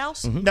dad's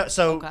house? Mm-hmm. No,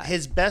 so Okay.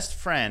 his best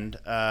friend,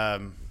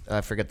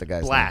 I forget the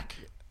guy's Black.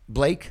 name.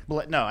 Blake?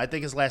 No, I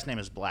think his last name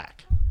is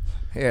Black.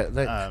 Here,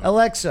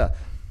 Alexa,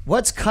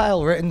 what's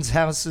Kyle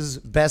Rittenhouse's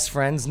best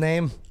friend's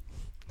name?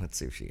 Let's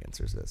see if she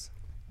answers this.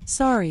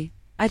 Sorry,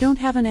 I don't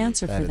have an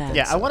answer for that.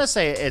 Yeah, I want to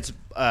say it's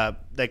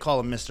they call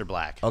him Mr.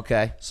 Black.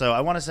 Okay. So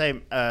I want to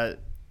say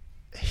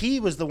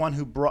he was the one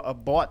who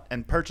bought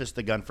and purchased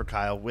the gun for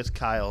Kyle with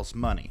Kyle's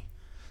money.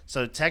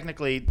 So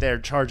technically, they're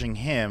charging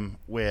him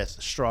with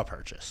straw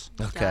purchase.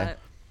 Okay.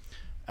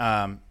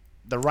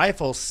 The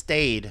rifle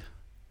stayed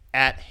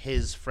at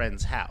his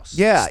friend's house.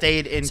 Yeah.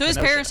 Stayed in So his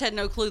Kenosha. parents had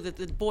no clue that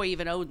the boy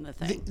even owned the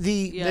thing.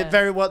 They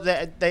very well.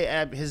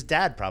 His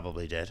dad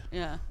probably did.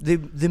 Yeah.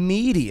 The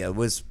media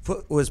was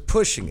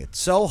pushing it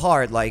so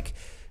hard, like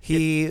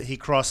he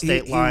crossed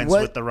state lines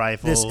with the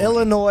rifle. This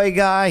Illinois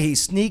guy,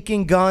 he's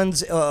sneaking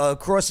guns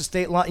across the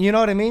state line. You know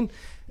what I mean?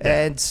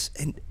 Yeah.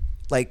 And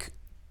like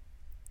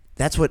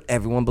that's what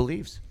everyone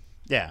believes.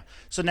 Yeah.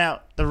 So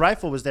now the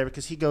rifle was there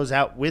because he goes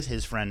out with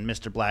his friend,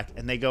 Mr. Black,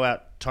 and they go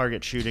out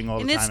target shooting all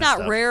the time. And it's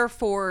not rare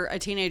for a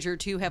teenager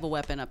to have a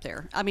weapon up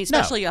there. I mean,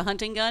 especially a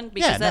hunting gun,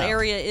 because that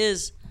area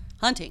is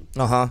hunting.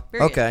 Period.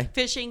 Okay.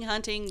 Fishing,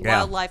 hunting,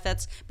 wildlife.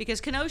 That's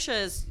because Kenosha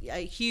is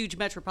a huge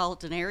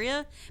metropolitan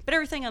area, but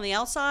everything on the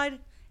outside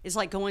is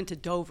like going to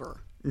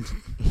Dover.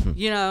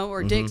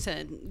 Or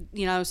Dixon,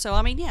 so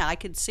I mean, I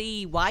could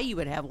see why you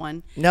would have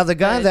one. Now, the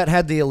guy that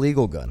had the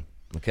illegal gun,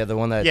 okay, the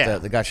one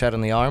that got shot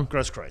in the arm?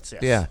 Grosskreutz,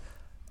 yes. Yeah.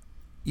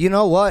 You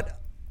know what?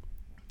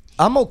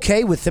 I'm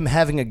okay with him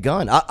having a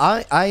gun.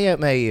 I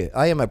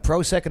am a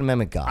pro Second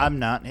Amendment guy. I'm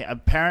not.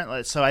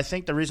 Apparently, so I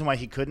think the reason why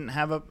he couldn't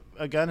have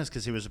a gun is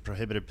because he was a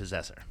prohibited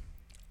possessor.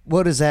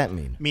 What does that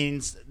mean?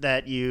 Means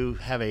that you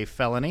have a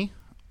felony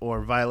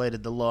or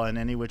violated the law in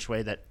any which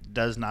way that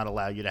does not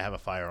allow you to have a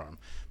firearm.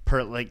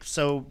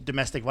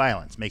 Domestic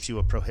violence makes you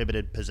a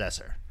prohibited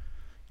possessor.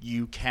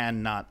 You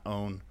cannot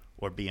own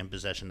or be in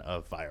possession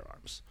of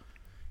firearms.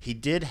 He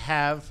did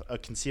have a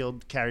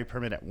concealed carry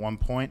permit at one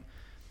point,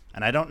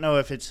 and I don't know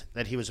if it's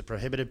that he was a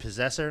prohibited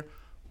possessor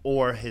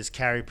or his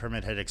carry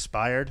permit had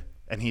expired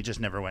and he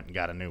just never went and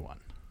got a new one.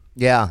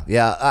 Yeah.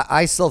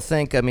 I still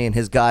think,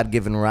 his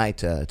God-given right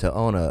to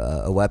own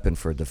a weapon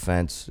for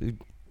defense.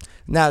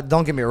 Now,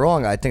 don't get me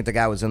wrong. I think the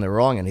guy was in the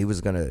wrong, and he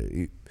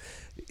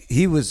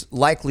was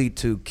likely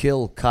to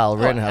kill Kyle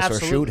Rittenhouse or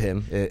shoot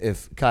him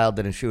if Kyle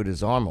didn't shoot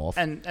his arm off.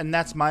 And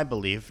that's my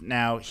belief.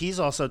 Now, he's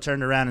also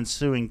turned around and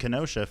suing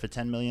Kenosha for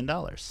 $10 million.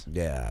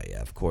 Yeah,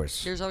 of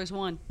course. There's always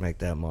one. Make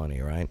that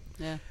money, right?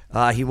 Yeah.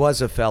 He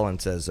was a felon,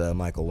 says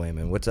Michael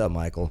Wayman. What's up,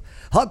 Michael?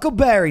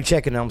 Huckleberry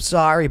checking. I'm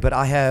sorry, but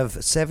I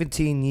have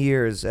 17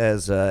 years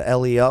as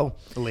LEO.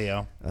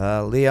 Leo.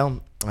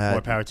 Leo.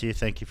 More power to you.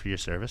 Thank you for your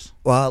service.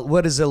 Well,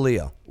 what is a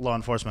Leo? Law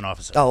enforcement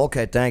officer. Oh,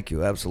 okay. Thank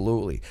you.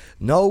 Absolutely.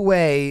 No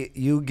way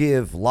you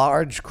give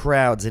large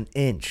crowds an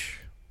inch.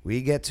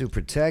 We get to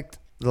protect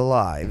the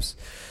lives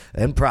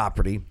and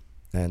property.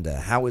 And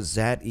how is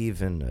that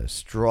even a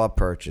straw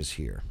purchase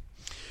here?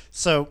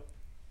 So,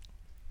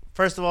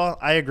 first of all,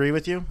 I agree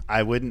with you.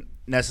 I wouldn't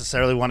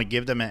necessarily want to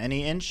give them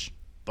any inch,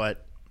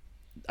 but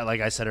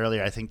like I said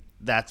earlier, I think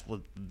that's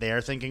what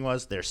their thinking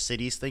was, their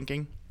city's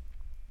thinking.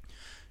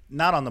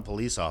 Not on the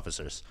police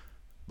officers,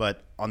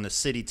 but on the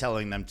city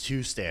telling them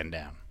to stand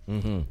down.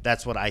 Mm-hmm.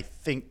 That's what I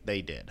think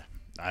they did.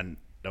 I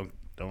don't.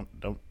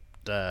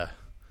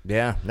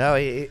 Yeah, no,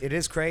 it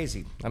is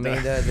crazy. I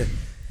mean,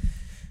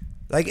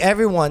 like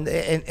everyone.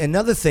 And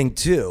another thing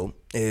too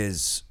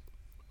is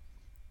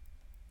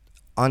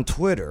on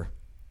Twitter.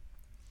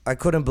 I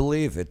couldn't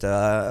believe it.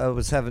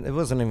 It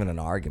wasn't even an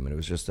argument. It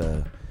was just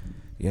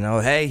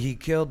hey, he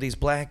killed these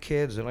black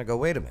kids, and I go,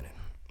 wait a minute.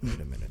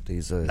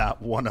 These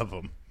not one of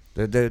them.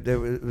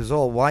 It was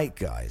all white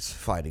guys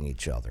fighting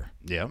each other.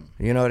 Yeah.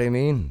 You know what I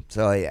mean?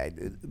 So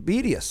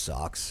media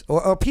sucks.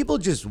 Or people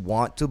just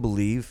want to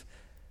believe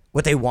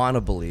what they want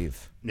to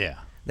believe. Yeah.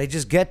 They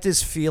just get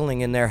this feeling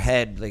in their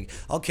head, like,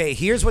 okay,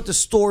 here's what the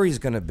story's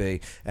going to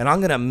be, and I'm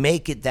going to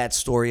make it that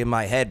story in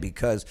my head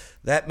because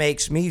that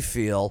makes me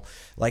feel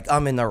like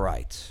I'm in the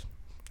right.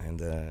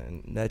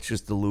 And that's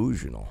just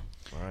delusional.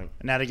 All right.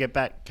 Now to get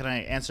back, can I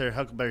answer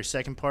Huckleberry's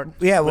second part?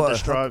 Yeah, well, the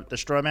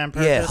straw man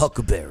purchase? Yeah,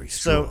 Huckleberry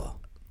straw. So,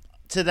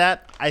 to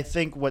that, I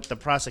think what the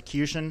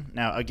prosecution,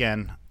 now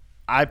again,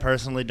 I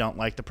personally don't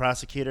like the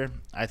prosecutor.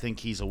 I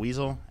think he's a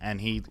weasel, and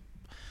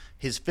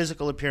his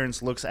physical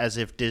appearance looks as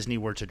if Disney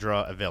were to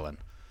draw a villain.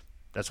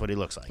 That's what he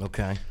looks like.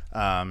 Okay.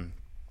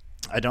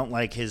 I don't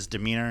like his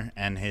demeanor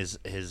and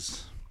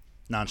his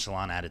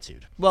nonchalant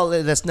attitude. Well,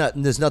 there's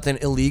nothing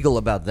illegal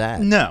about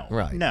that. No.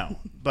 Right. No.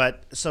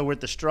 But so with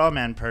the straw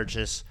man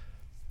purchase,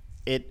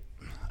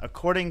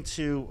 according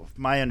to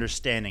my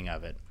understanding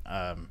of it,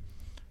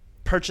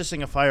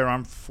 purchasing a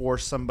firearm for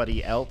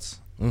somebody else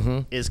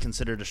is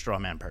considered a straw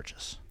man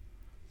purchase.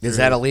 Is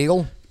that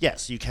illegal?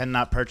 Yes, you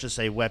cannot purchase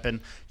a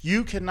weapon.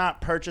 You cannot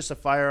purchase a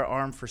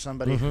firearm for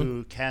somebody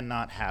who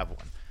cannot have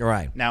one.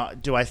 Right. Now,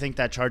 do I think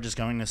that charge is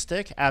going to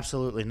stick?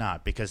 Absolutely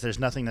not, because there's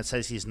nothing that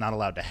says he's not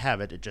allowed to have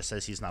it. It just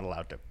says he's not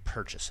allowed to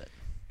purchase it.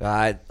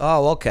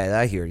 Okay,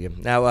 I hear you.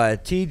 Now,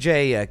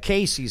 TJ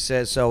Casey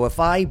says, so if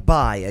I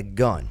buy a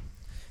gun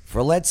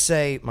for, let's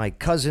say, my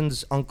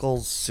cousin's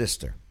uncle's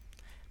sister,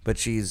 but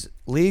she's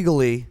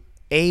legally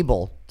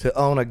able to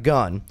own a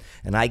gun,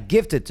 and I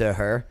gift it to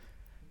her,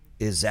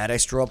 is that a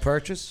straw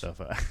purchase? So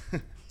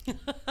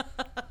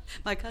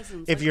my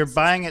cousin's. If you're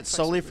buying it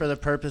solely for the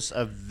purpose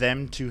of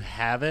them to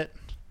have it,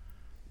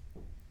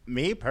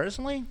 me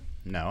personally,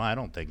 no, I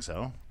don't think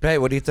so. Hey,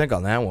 what do you think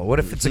on that one? What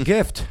if it's a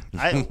gift?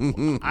 I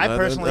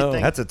personally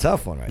think that's a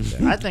tough one right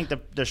there. I think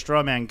the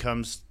straw man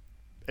comes.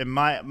 In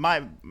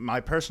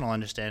my personal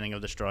understanding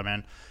of the straw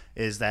man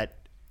is that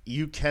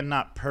you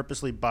cannot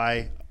purposely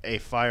buy a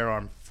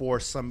firearm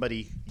for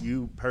somebody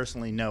you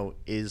personally know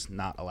is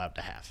not allowed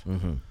to have.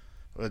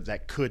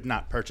 That could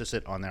not purchase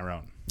it on their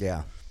own.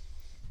 Yeah.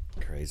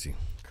 Crazy.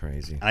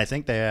 And I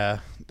think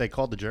they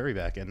called the jury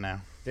back in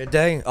now. Did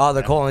they? Oh,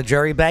 they're calling the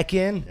jury back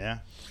in? Yeah.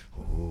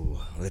 Ooh,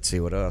 let's see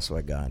what else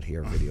I got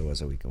here. Video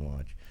so we can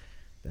watch.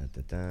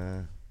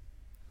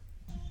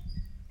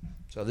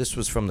 So this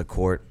was from the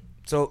court.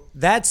 So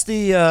that's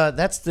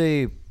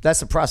the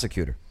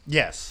prosecutor.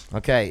 Yes.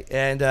 Okay,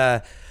 and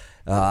I'm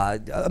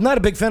not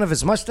a big fan of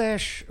his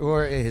mustache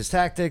or his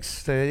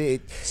tactics.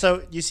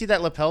 So you see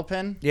that lapel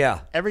pin? Yeah.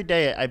 Every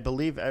day, I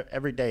believe,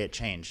 every day it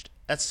changed.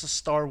 That's the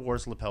Star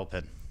Wars lapel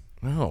pin.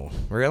 Oh,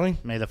 really?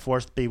 May the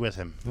Force be with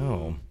him.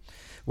 Oh.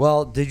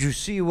 Well, did you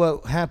see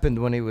what happened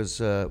when he was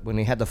when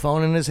he had the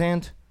phone in his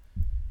hand?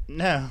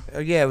 No.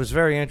 Yeah, it was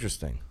very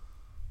interesting.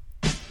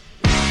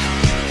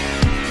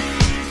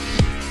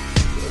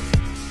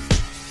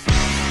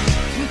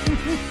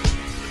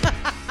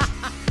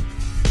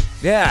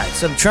 Yeah,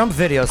 some Trump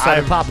videos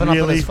started popping up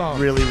on his phone. I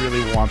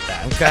really want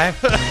that. Okay.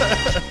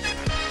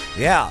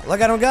 Yeah,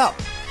 look at him go.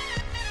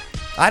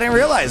 I didn't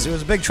realize he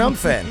was a big Trump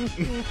fan.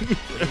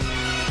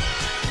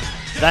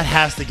 That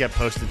has to get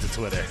posted to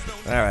Twitter.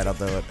 All right, I'll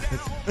do it.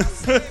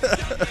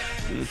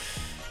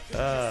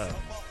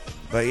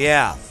 But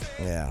yeah,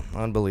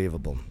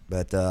 unbelievable.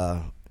 But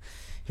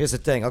here's the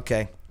thing.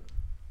 Okay,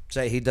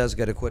 say he does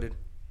get acquitted.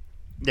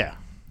 Yeah.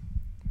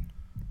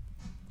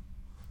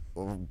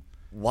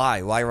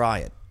 Why? Why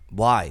riot?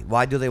 Why?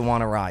 Why do they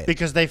want to riot?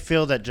 Because they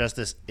feel that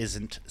justice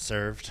isn't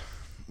served.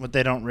 What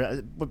they don't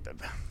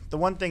the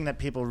one thing that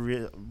people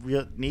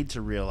need to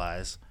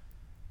realize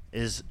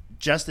is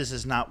justice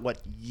is not what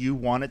you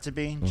want it to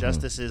be. Mm-hmm.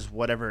 Justice is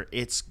whatever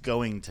it's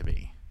going to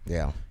be.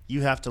 Yeah.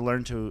 You have to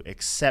learn to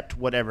accept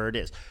whatever it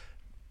is.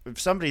 If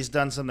somebody's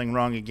done something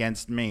wrong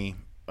against me,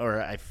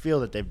 or I feel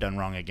that they've done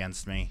wrong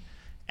against me,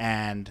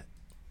 and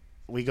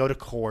we go to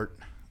court,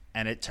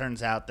 and it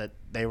turns out that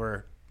they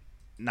were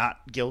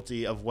not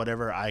guilty of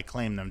whatever I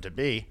claim them to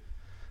be,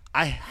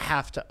 I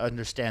have to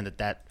understand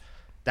that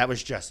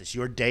was justice.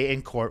 Your day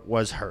in court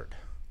was heard.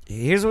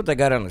 Here's what they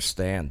got to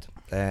understand,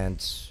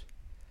 and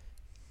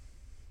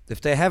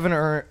if they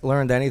haven't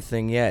learned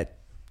anything yet,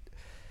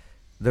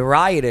 the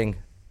rioting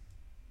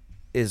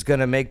is going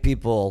to make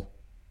people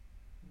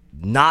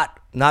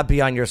not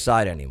be on your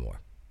side anymore.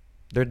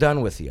 They're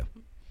done with you.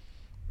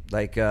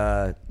 Like,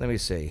 let me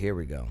see. Here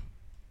we go.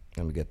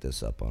 Let me get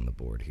this up on the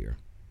board here.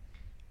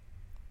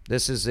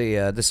 This is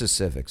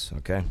Civics,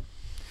 okay?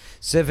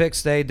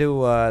 Civics, they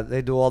do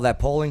all that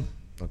polling,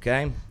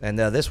 okay? And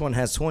this one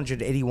has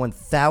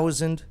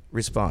 281,000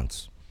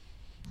 response.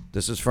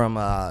 This is from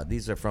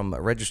these are from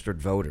registered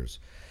voters.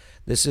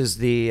 This is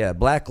the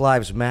Black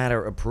Lives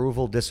Matter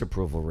approval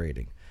disapproval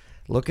rating.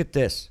 Look at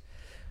this.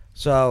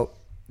 So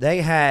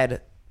they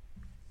had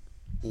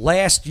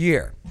last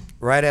year,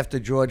 right after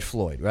George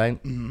Floyd,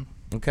 right? Mm-hmm.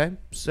 Okay,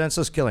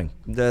 senseless killing.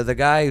 The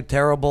guy,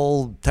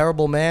 terrible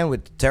man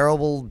with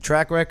terrible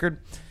track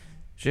record,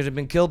 should have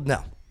been killed.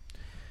 No.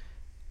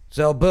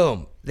 So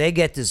boom, they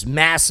get this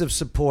massive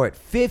support,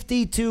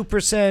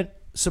 52%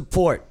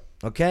 support.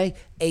 Okay,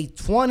 a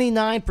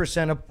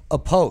 29%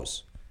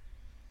 oppose.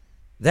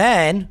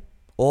 Then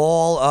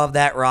all of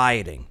that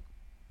rioting.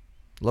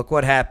 Look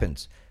what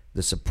happens.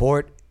 The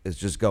support is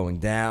just going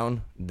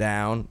down,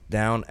 down,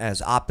 down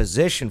as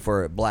opposition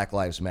for Black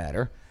Lives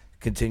Matter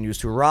continues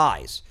to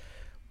rise.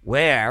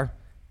 Where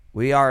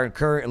we are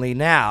currently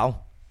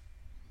now,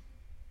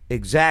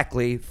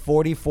 exactly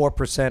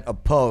 44%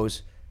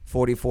 oppose,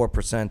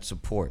 44%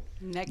 support.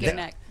 Neck and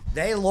neck.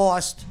 They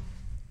lost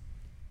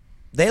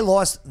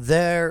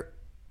their,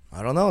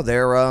 I don't know,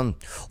 their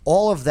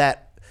all of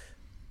that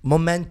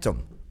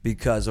momentum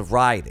because of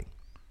rioting.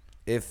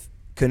 If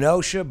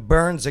Kenosha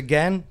burns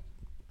again,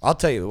 I'll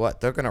tell you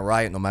what, they're going to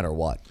riot no matter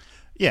what.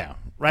 Yeah,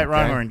 right, okay?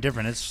 Wrong, or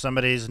indifferent. It's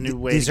somebody's new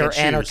way These to are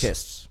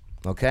anarchists,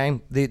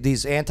 okay?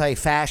 These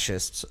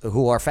anti-fascists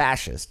who are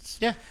fascists.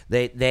 Yeah.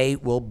 They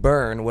will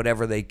burn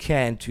whatever they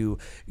can to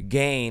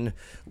gain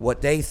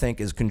what they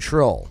think is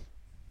control.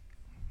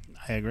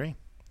 I agree.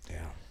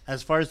 Yeah.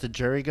 As far as the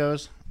jury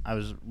goes, I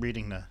was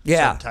reading the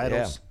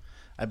subtitles.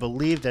 Yeah. I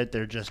believe that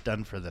they're just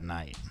done for the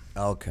night.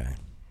 Okay.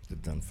 They're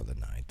done for the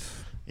night.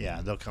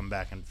 Yeah, they'll come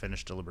back and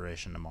finish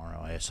deliberation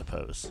tomorrow, I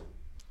suppose.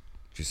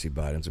 Did you see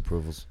Biden's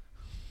approvals?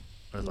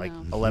 Like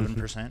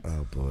 11%.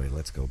 Oh, boy.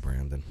 Let's go,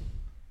 Brandon.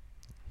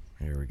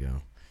 Here we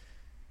go.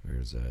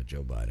 There's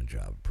Joe Biden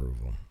job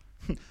approval.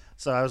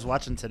 So I was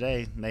watching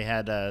today. They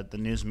had the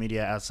news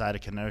media outside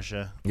of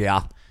Kenosha.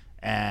 Yeah.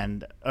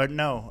 And,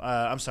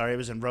 I'm sorry. It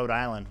was in Rhode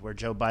Island where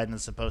Joe Biden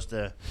is supposed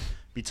to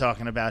be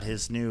talking about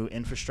his new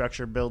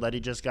infrastructure bill that he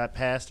just got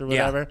passed or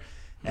whatever.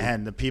 Yeah.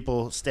 And the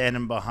people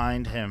standing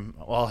behind him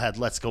all had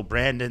 "Let's Go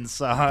Brandon"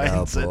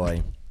 signs. Oh,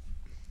 boy.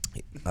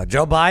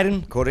 Joe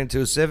Biden, according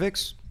to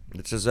Civics,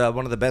 this is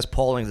one of the best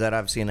pollings that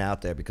I've seen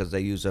out there because they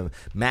use a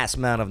mass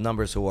amount of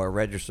numbers who are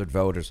registered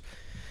voters.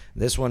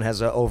 This one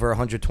has over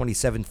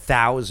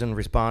 127,000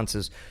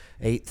 responses,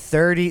 a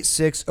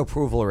 36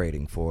 approval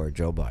rating for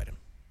Joe Biden.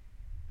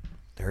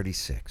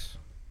 36.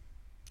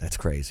 That's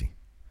crazy.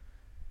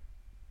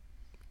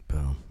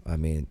 Boom. I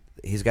mean,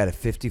 he's got a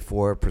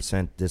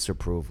 54%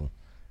 disapproval.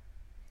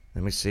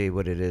 Let me see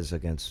what it is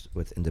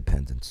with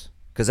independents.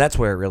 Because that's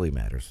where it really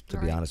matters, to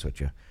be honest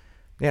with you.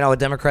 You know, a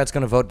Democrat's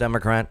going to vote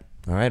Democrat,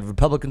 all right?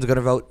 Republicans are going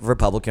to vote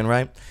Republican,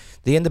 right?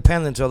 The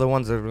independents are the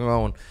ones that are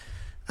going,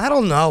 I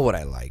don't know what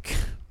I like.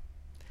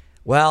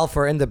 Well,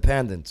 for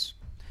independents,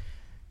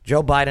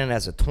 Joe Biden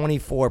has a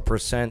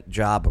 24%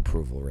 job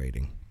approval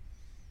rating.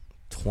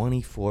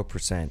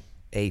 24%.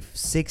 A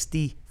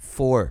 64%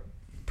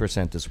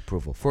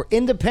 disapproval for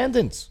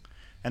independents.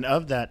 And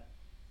of that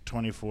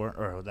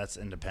 24, that's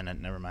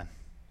independent. Never mind.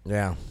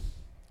 Yeah.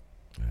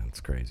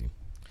 That's crazy.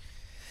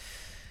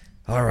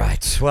 All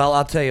right. Well,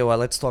 I'll tell you what.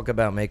 Let's talk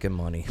about making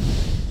money.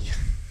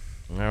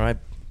 All right.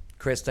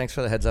 Chris, thanks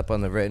for the heads up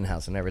on the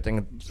Rittenhouse and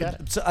everything.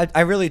 So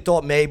I really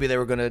thought maybe they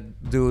were going to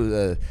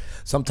do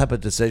some type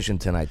of decision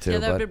tonight, too. Yeah,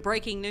 that would be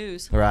breaking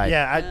news. Right.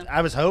 Yeah,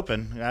 I was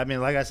hoping. I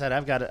mean, like I said,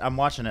 I'm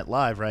watching it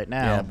live right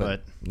now. Yeah,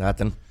 but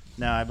nothing.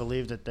 No, I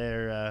believe that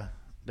they're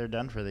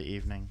done for the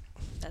evening.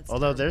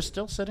 Although they're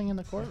still sitting in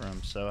the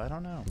courtroom, so I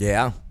don't know.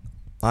 Yeah.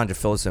 Andre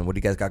Phillison, what do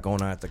you guys got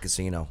going on at the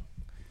casino?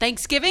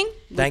 Thanksgiving.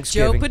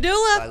 Thanksgiving. Joe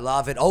Padula. I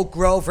love it. Oak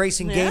Grove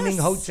Racing Gaming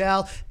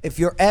Hotel. If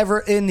you're ever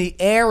in the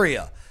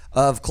area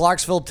of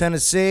Clarksville,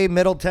 Tennessee,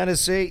 Middle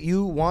Tennessee,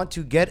 you want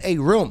to get a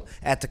room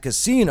at the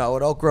casino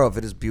at Oak Grove.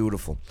 It is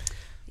beautiful.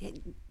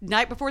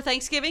 Night before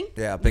Thanksgiving.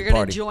 Yeah, big You're going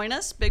party. to join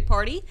us, big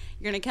party.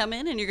 You're going to come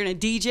in and you're going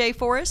to DJ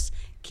for us.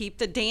 Keep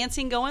the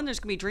dancing going. There's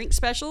going to be drink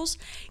specials.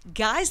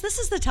 Guys, this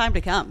is the time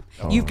to come.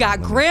 You've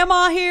got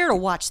grandma here to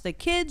watch the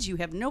kids. You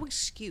have no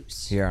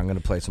excuse. Here, I'm going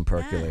to play some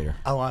percolator.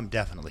 Oh, I'm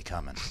definitely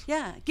coming.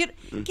 Yeah, get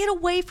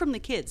away from the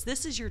kids.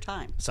 This is your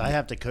time. So I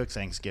have to cook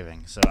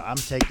Thanksgiving, so I'm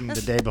taking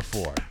the day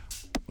before.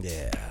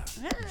 Yeah.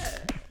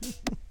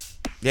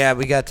 Yeah,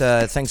 we got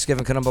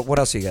Thanksgiving coming up, but what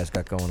else you guys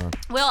got going on?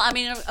 Well, I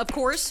mean, of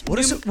course. What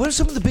are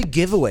some of the big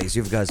giveaways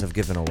you guys have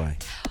given away?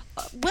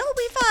 Well,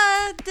 we've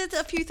did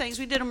a few things.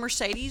 We did a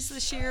Mercedes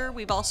this year.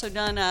 We've also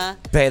done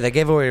Hey, they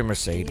gave away a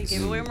Mercedes. They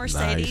gave away a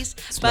Mercedes.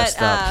 Nice.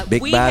 But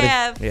Big we body.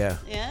 have Yeah.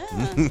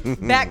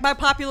 backed by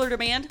popular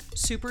demand,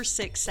 Super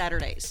 6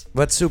 Saturdays.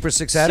 What's Super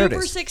 6 Saturdays?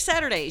 Super 6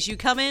 Saturdays. You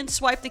come in,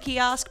 swipe the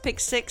kiosk, pick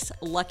 6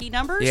 lucky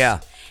numbers. Yeah.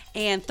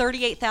 And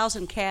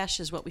 $38,000 cash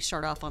is what we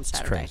start off on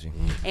Saturday. crazy.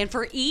 And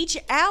for each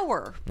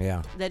hour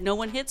Yeah. that no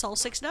one hits all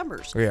 6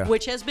 numbers, Yeah.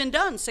 which has been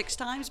done 6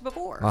 times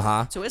before.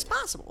 Uh-huh. So it's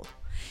possible.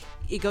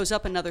 It goes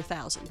up another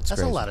 1,000.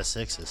 That's a lot of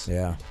sixes.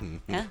 Yeah.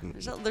 Yeah,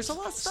 there's a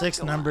lot of stuff. 6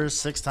 going numbers,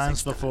 6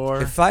 times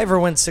before. If I ever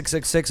win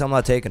 666, I'm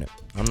not taking it.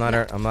 I'm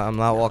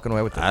not walking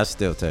away with it. I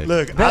still take it.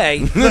 Look, Hey.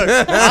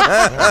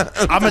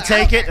 I'm gonna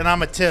take it and I'm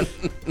gonna tip.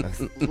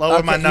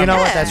 Lower my number. You know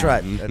what? That's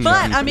right. That's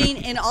But right. I mean,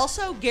 and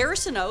also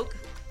Garrison Oak.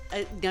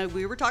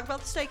 We were talking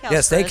about the steakhouse. Yeah,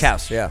 Chris.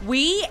 steakhouse, yeah.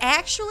 We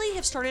actually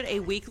have started a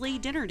weekly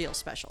dinner deal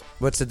special.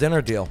 What's the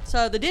dinner deal?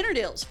 So the dinner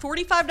deal's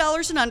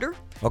 $45 and under.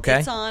 Okay.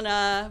 It's on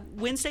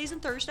Wednesdays and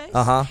Thursdays.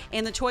 Uh-huh.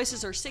 And the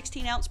choices are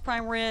 16-ounce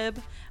prime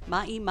rib,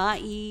 mai,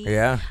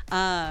 Yeah.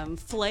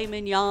 filet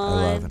mignon.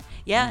 I love it.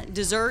 Yeah,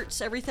 desserts,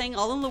 everything,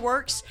 all in the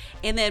works.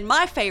 And then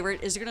my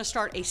favorite is they're going to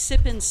start a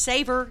Sip and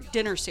Savor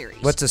dinner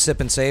series. What's a sip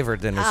and savor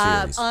dinner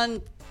series?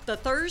 On the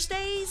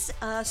Thursdays,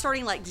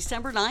 starting like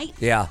December 9th.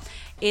 Yeah.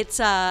 It's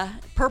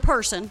per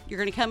person. You're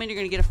going to come in, you're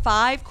going to get a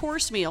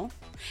 5-course meal,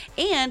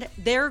 and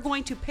they're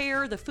going to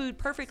pair the food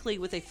perfectly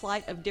with a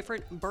flight of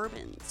different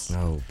bourbons.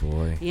 Oh,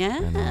 boy. Yeah. I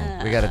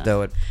know. We got to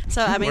do it.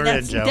 So, I mean, We're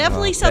that's in, Joe.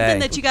 definitely something Hey.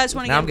 that you guys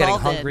want to Now get I'm getting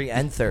involved hungry in.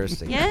 and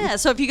thirsty. Yeah,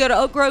 so if you go to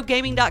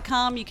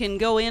oakgrovegaming.com, you can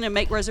go in and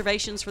make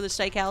reservations for the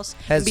steakhouse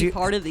and be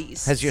part of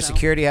these. Has your So-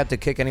 security had to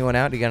kick anyone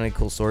out? You got any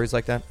cool stories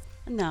like that?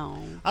 No.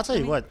 I'll tell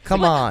you what.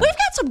 Come on. We've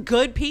got some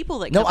good people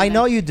that No, come I in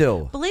know there. you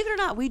do. Believe it or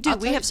not, we do.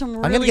 We have some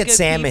really I'm going to get good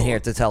Sam in people. here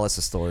to tell us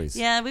the stories.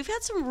 Yeah, we've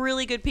had some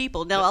really good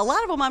people. Now, a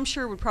lot of them, I'm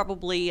sure, would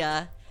probably.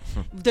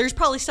 There's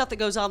probably stuff that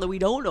goes on that we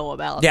don't know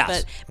about.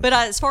 Yes. But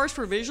as far as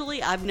for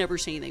visually, I've never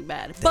seen anything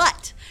bad.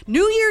 But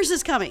New Year's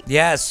is coming.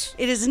 Yes.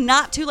 It is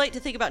not too late to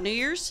think about New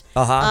Year's.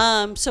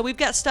 Uh-huh. So we've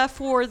got stuff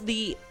for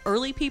the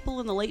early people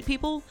and the late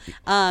people.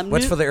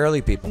 What's for the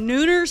early people?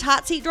 Nooner's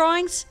hot seat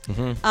drawings.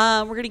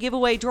 Mm-hmm. We're going to give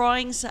away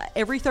drawings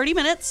every 30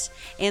 minutes,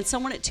 and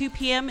someone at 2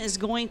 p.m. is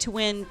going to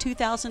win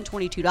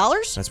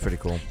 $2,022. That's pretty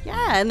cool.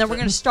 Yeah, and then we're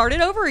going to start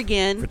it over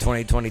again. For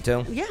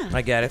 2022? Yeah.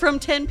 I get it. From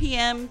 10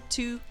 p.m.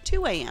 to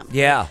 2 a.m.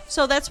 Yeah.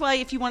 So that's why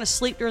if you want to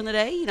sleep during the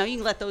day, you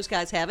can let those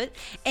guys have it.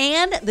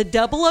 And the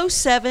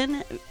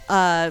 007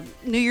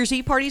 New Year's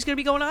Eve party is going to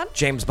be going on.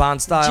 James Bond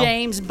style?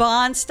 James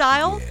Bond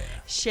style.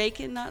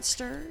 Shaken, not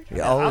stirred.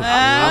 Yeah,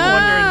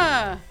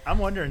 oh. I'm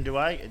wondering, do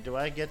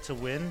I get to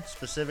win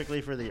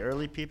specifically for the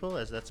early people,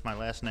 as that's my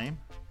last name?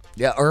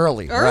 Yeah,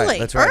 early. Right.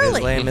 That's right. His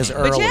name is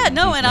Early. But yeah,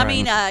 no, and I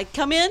Right. mean,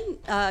 come in,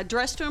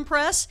 dressed to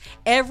impress.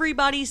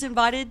 Everybody's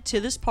invited to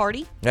this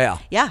party. Yeah.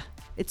 Yeah.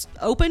 It's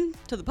open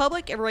to the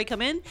public. Everybody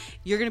come in.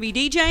 You're going to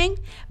be DJing.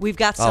 We've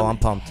got some I'm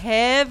pumped.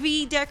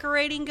 heavy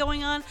decorating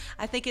going on.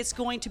 I think it's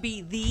going to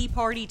be the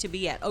party to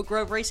be at. Oak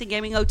Grove Racing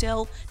Gaming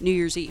Hotel, New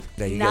Year's Eve,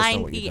 Yeah, you guys know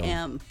 9 what you're doing.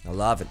 p.m. I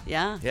love it.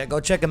 Yeah. Yeah, go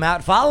check him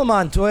out. Follow him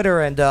on Twitter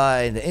and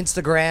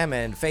Instagram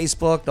and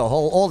Facebook,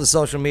 all the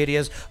social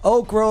medias.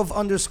 Oak Grove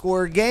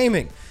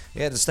 _gaming.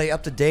 Yeah, to stay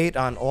up to date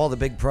on all the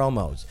big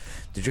promos.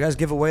 Did you guys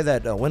give away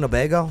that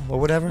Winnebago or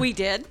whatever? We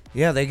did.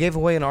 Yeah, they gave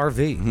away an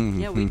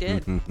RV. Yeah, we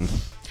did.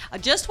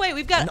 Just wait.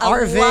 We've got An a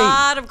RV.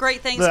 lot of great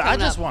things Look, coming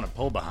I just up. want to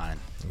pull behind.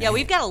 Yeah,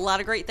 we've got a lot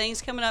of great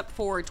things coming up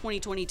for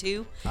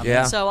 2022.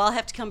 Yeah. So I'll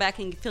have to come back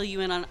and fill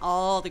you in on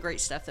all the great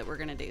stuff that we're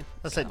going to do.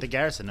 Let's say the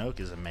Garrison Oak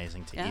is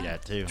amazing to eat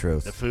at, too.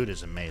 Truth. The food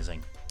is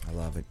amazing. I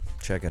love it.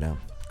 Check it out.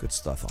 Good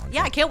stuff on.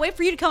 Yeah, I can't wait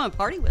for you to come and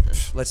party with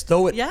us. Let's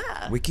do it.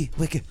 Yeah. Wiki.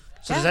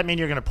 So does that mean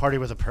you're going to party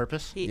with a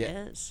purpose? He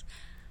is.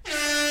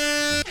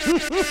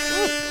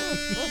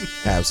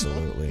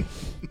 Absolutely.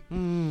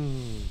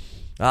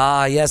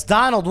 Yes,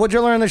 Donald, what'd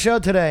you learn on the show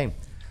today?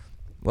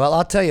 Well,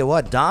 I'll tell you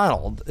what,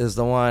 Donald is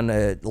the one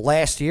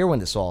last year when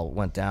this all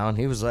went down.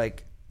 He was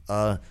like,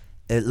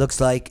 it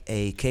looks like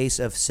a case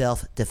of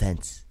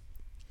self-defense.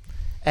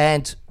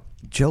 And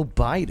Joe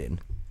Biden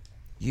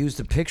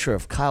used a picture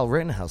of Kyle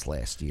Rittenhouse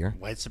last year.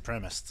 White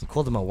supremacist. He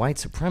called him a white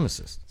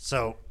supremacist.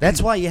 So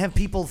that's why you have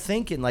people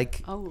thinking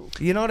like,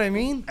 you know what I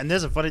mean? And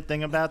there's a funny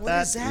thing about that.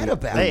 What is that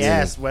about? They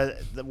asked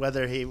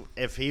whether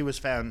if he was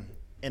found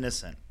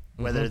innocent,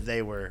 whether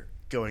they were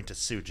going to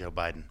sue Joe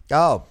Biden.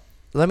 Oh,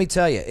 let me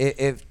tell you,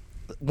 if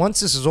once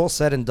this is all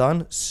said and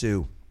done,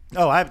 sue.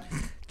 Oh,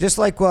 just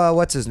like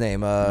what's his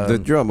name? The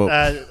drummer.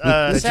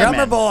 The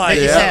drummer boy.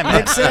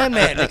 Nick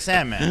Sandman. Nick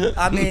Sandman.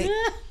 I mean,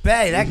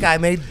 Bay, that guy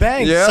made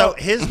bank. Yeah. So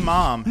his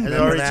mom has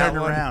Remember already that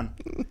turned one? around.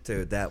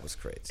 Dude, that was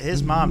crazy.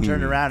 His mom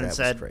turned around and That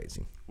said, was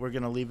crazy. "We're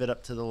going to leave it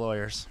up to the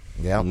lawyers."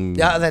 Yeah.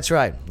 Yeah, that's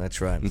right.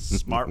 That's right.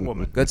 Smart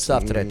woman. Good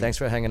stuff today. Thanks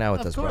for hanging out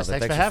with Of us, course. brother.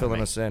 Thanks for for having filling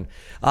me. us in.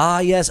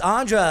 Yes,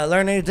 Andra,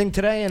 learn anything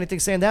today? Anything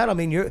stand out? I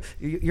mean,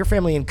 your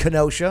family in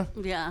Kenosha.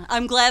 Yeah,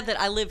 I'm glad that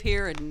I live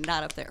here and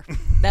not up there.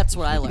 That's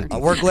what I learned.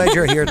 We're glad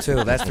you're here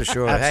too. That's for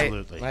sure.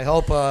 Absolutely. Hey, I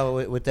hope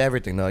with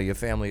everything though, your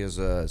family is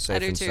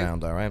safe do and too.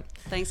 sound. All right.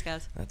 Thanks,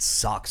 guys. That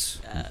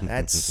sucks.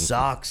 That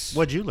sucks.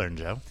 What'd you learn,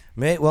 Joe?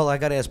 Me? Well, I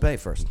got to ask Bay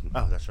first.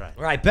 Oh, that's right.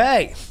 All right,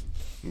 Bay.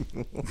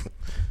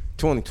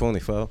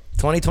 2024.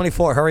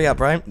 2024. Hurry up,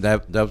 right?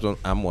 That was on.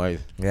 I'm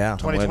waiting. Yeah.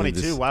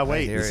 2022. Why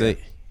wait? hear See,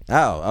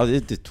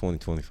 it's just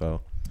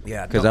 2024.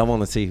 Yeah. Because I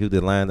want to see who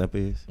the lineup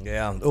is.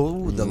 Yeah.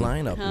 Oh, the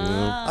lineup.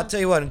 I'll tell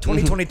you what. In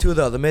 2022,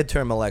 though, the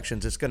midterm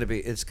elections, it's gonna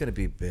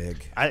be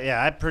big.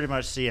 I pretty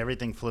much see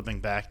everything flipping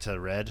back to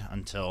red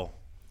until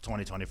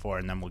 2024,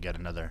 and then we'll get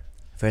another.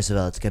 First of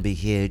all, it's gonna be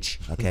huge.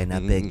 Okay,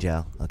 not big,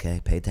 Joe.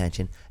 Okay, pay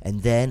attention.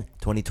 And then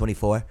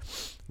 2024,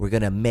 we're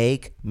gonna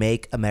make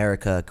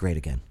America great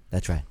again.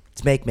 That's right.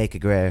 Let's make America.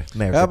 How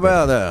great again.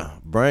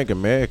 about bring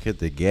America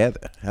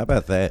together? How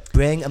about that?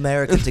 Bring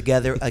America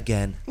together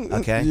again?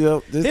 Okay.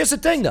 Yep, Here's the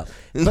thing, though.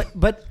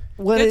 But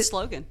what Good it,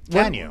 slogan.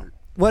 Can you?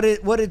 What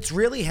it's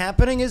really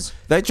happening is,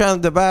 They trying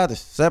to divide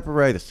us,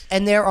 separate us.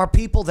 and there are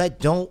people that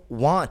don't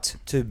want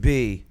to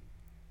be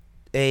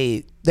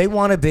they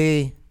want to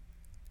be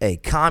a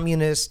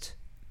communist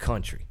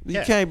country.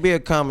 You can't be a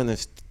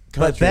communist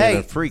But country they, in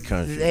a free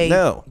country. they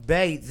don't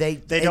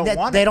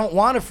want it. They don't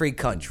want a free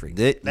country.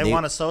 They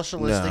want a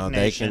socialistic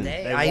nation.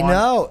 I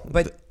know,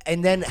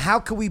 and then how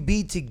can we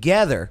be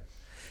together?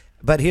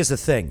 But here's the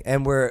thing,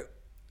 and we're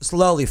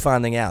slowly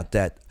finding out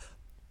that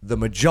the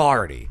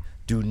majority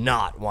do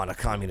not want a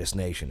communist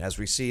nation. As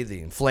we see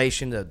the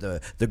inflation,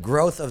 the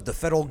growth of the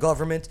federal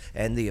government,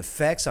 and the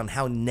effects on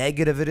how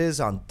negative it is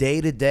on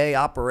day-to-day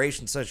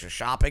operations such as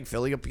shopping,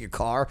 filling up your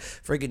car,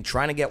 freaking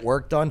trying to get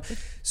work done,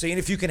 seeing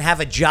if you can have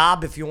a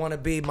job if you want to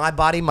be my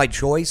body, my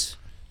choice.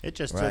 It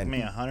just took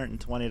me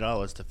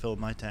 $120 to fill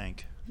my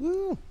tank.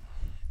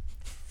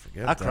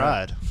 Forget I that.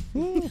 cried.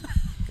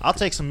 I'll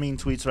take some mean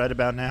tweets right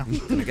about now.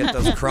 Gonna get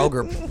those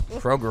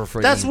Kroger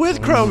free. That's with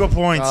Kroger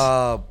points.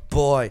 Oh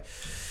boy.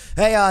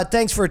 Hey,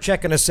 thanks for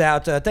checking us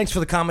out. Thanks for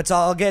the comments.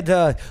 I'll get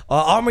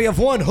Army of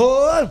One.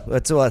 Huh?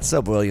 What's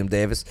up, William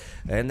Davis?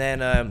 And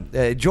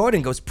then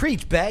Jordan goes,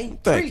 preach, Bay.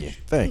 Thank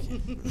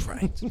you.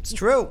 Right, it's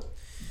true.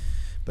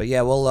 But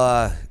yeah,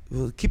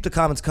 we'll keep the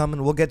comments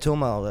coming. We'll get to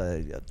them.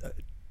 I'll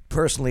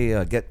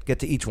personally get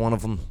to each one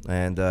of them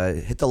and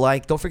hit the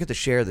like. Don't forget to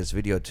share this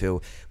video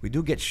too. We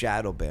do get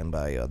shadow banned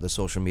by the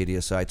social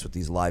media sites with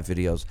these live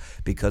videos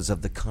because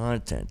of the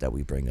content that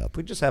we bring up.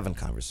 We're just having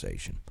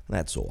conversation.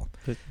 That's all.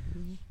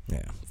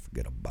 Yeah,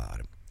 forget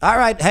about it. All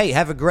right, hey,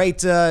 have a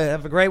great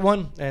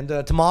one, and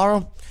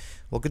tomorrow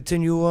we'll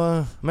continue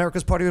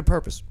America's Party with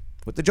Purpose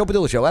with the Joe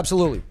Padula Show.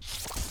 Absolutely.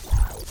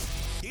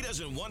 He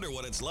doesn't wonder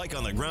what it's like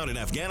on the ground in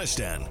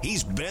Afghanistan.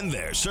 He's been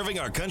there, serving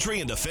our country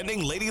and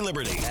defending Lady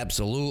Liberty.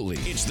 Absolutely.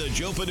 It's the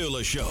Joe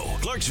Padula Show,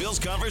 Clarksville's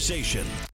Conversation.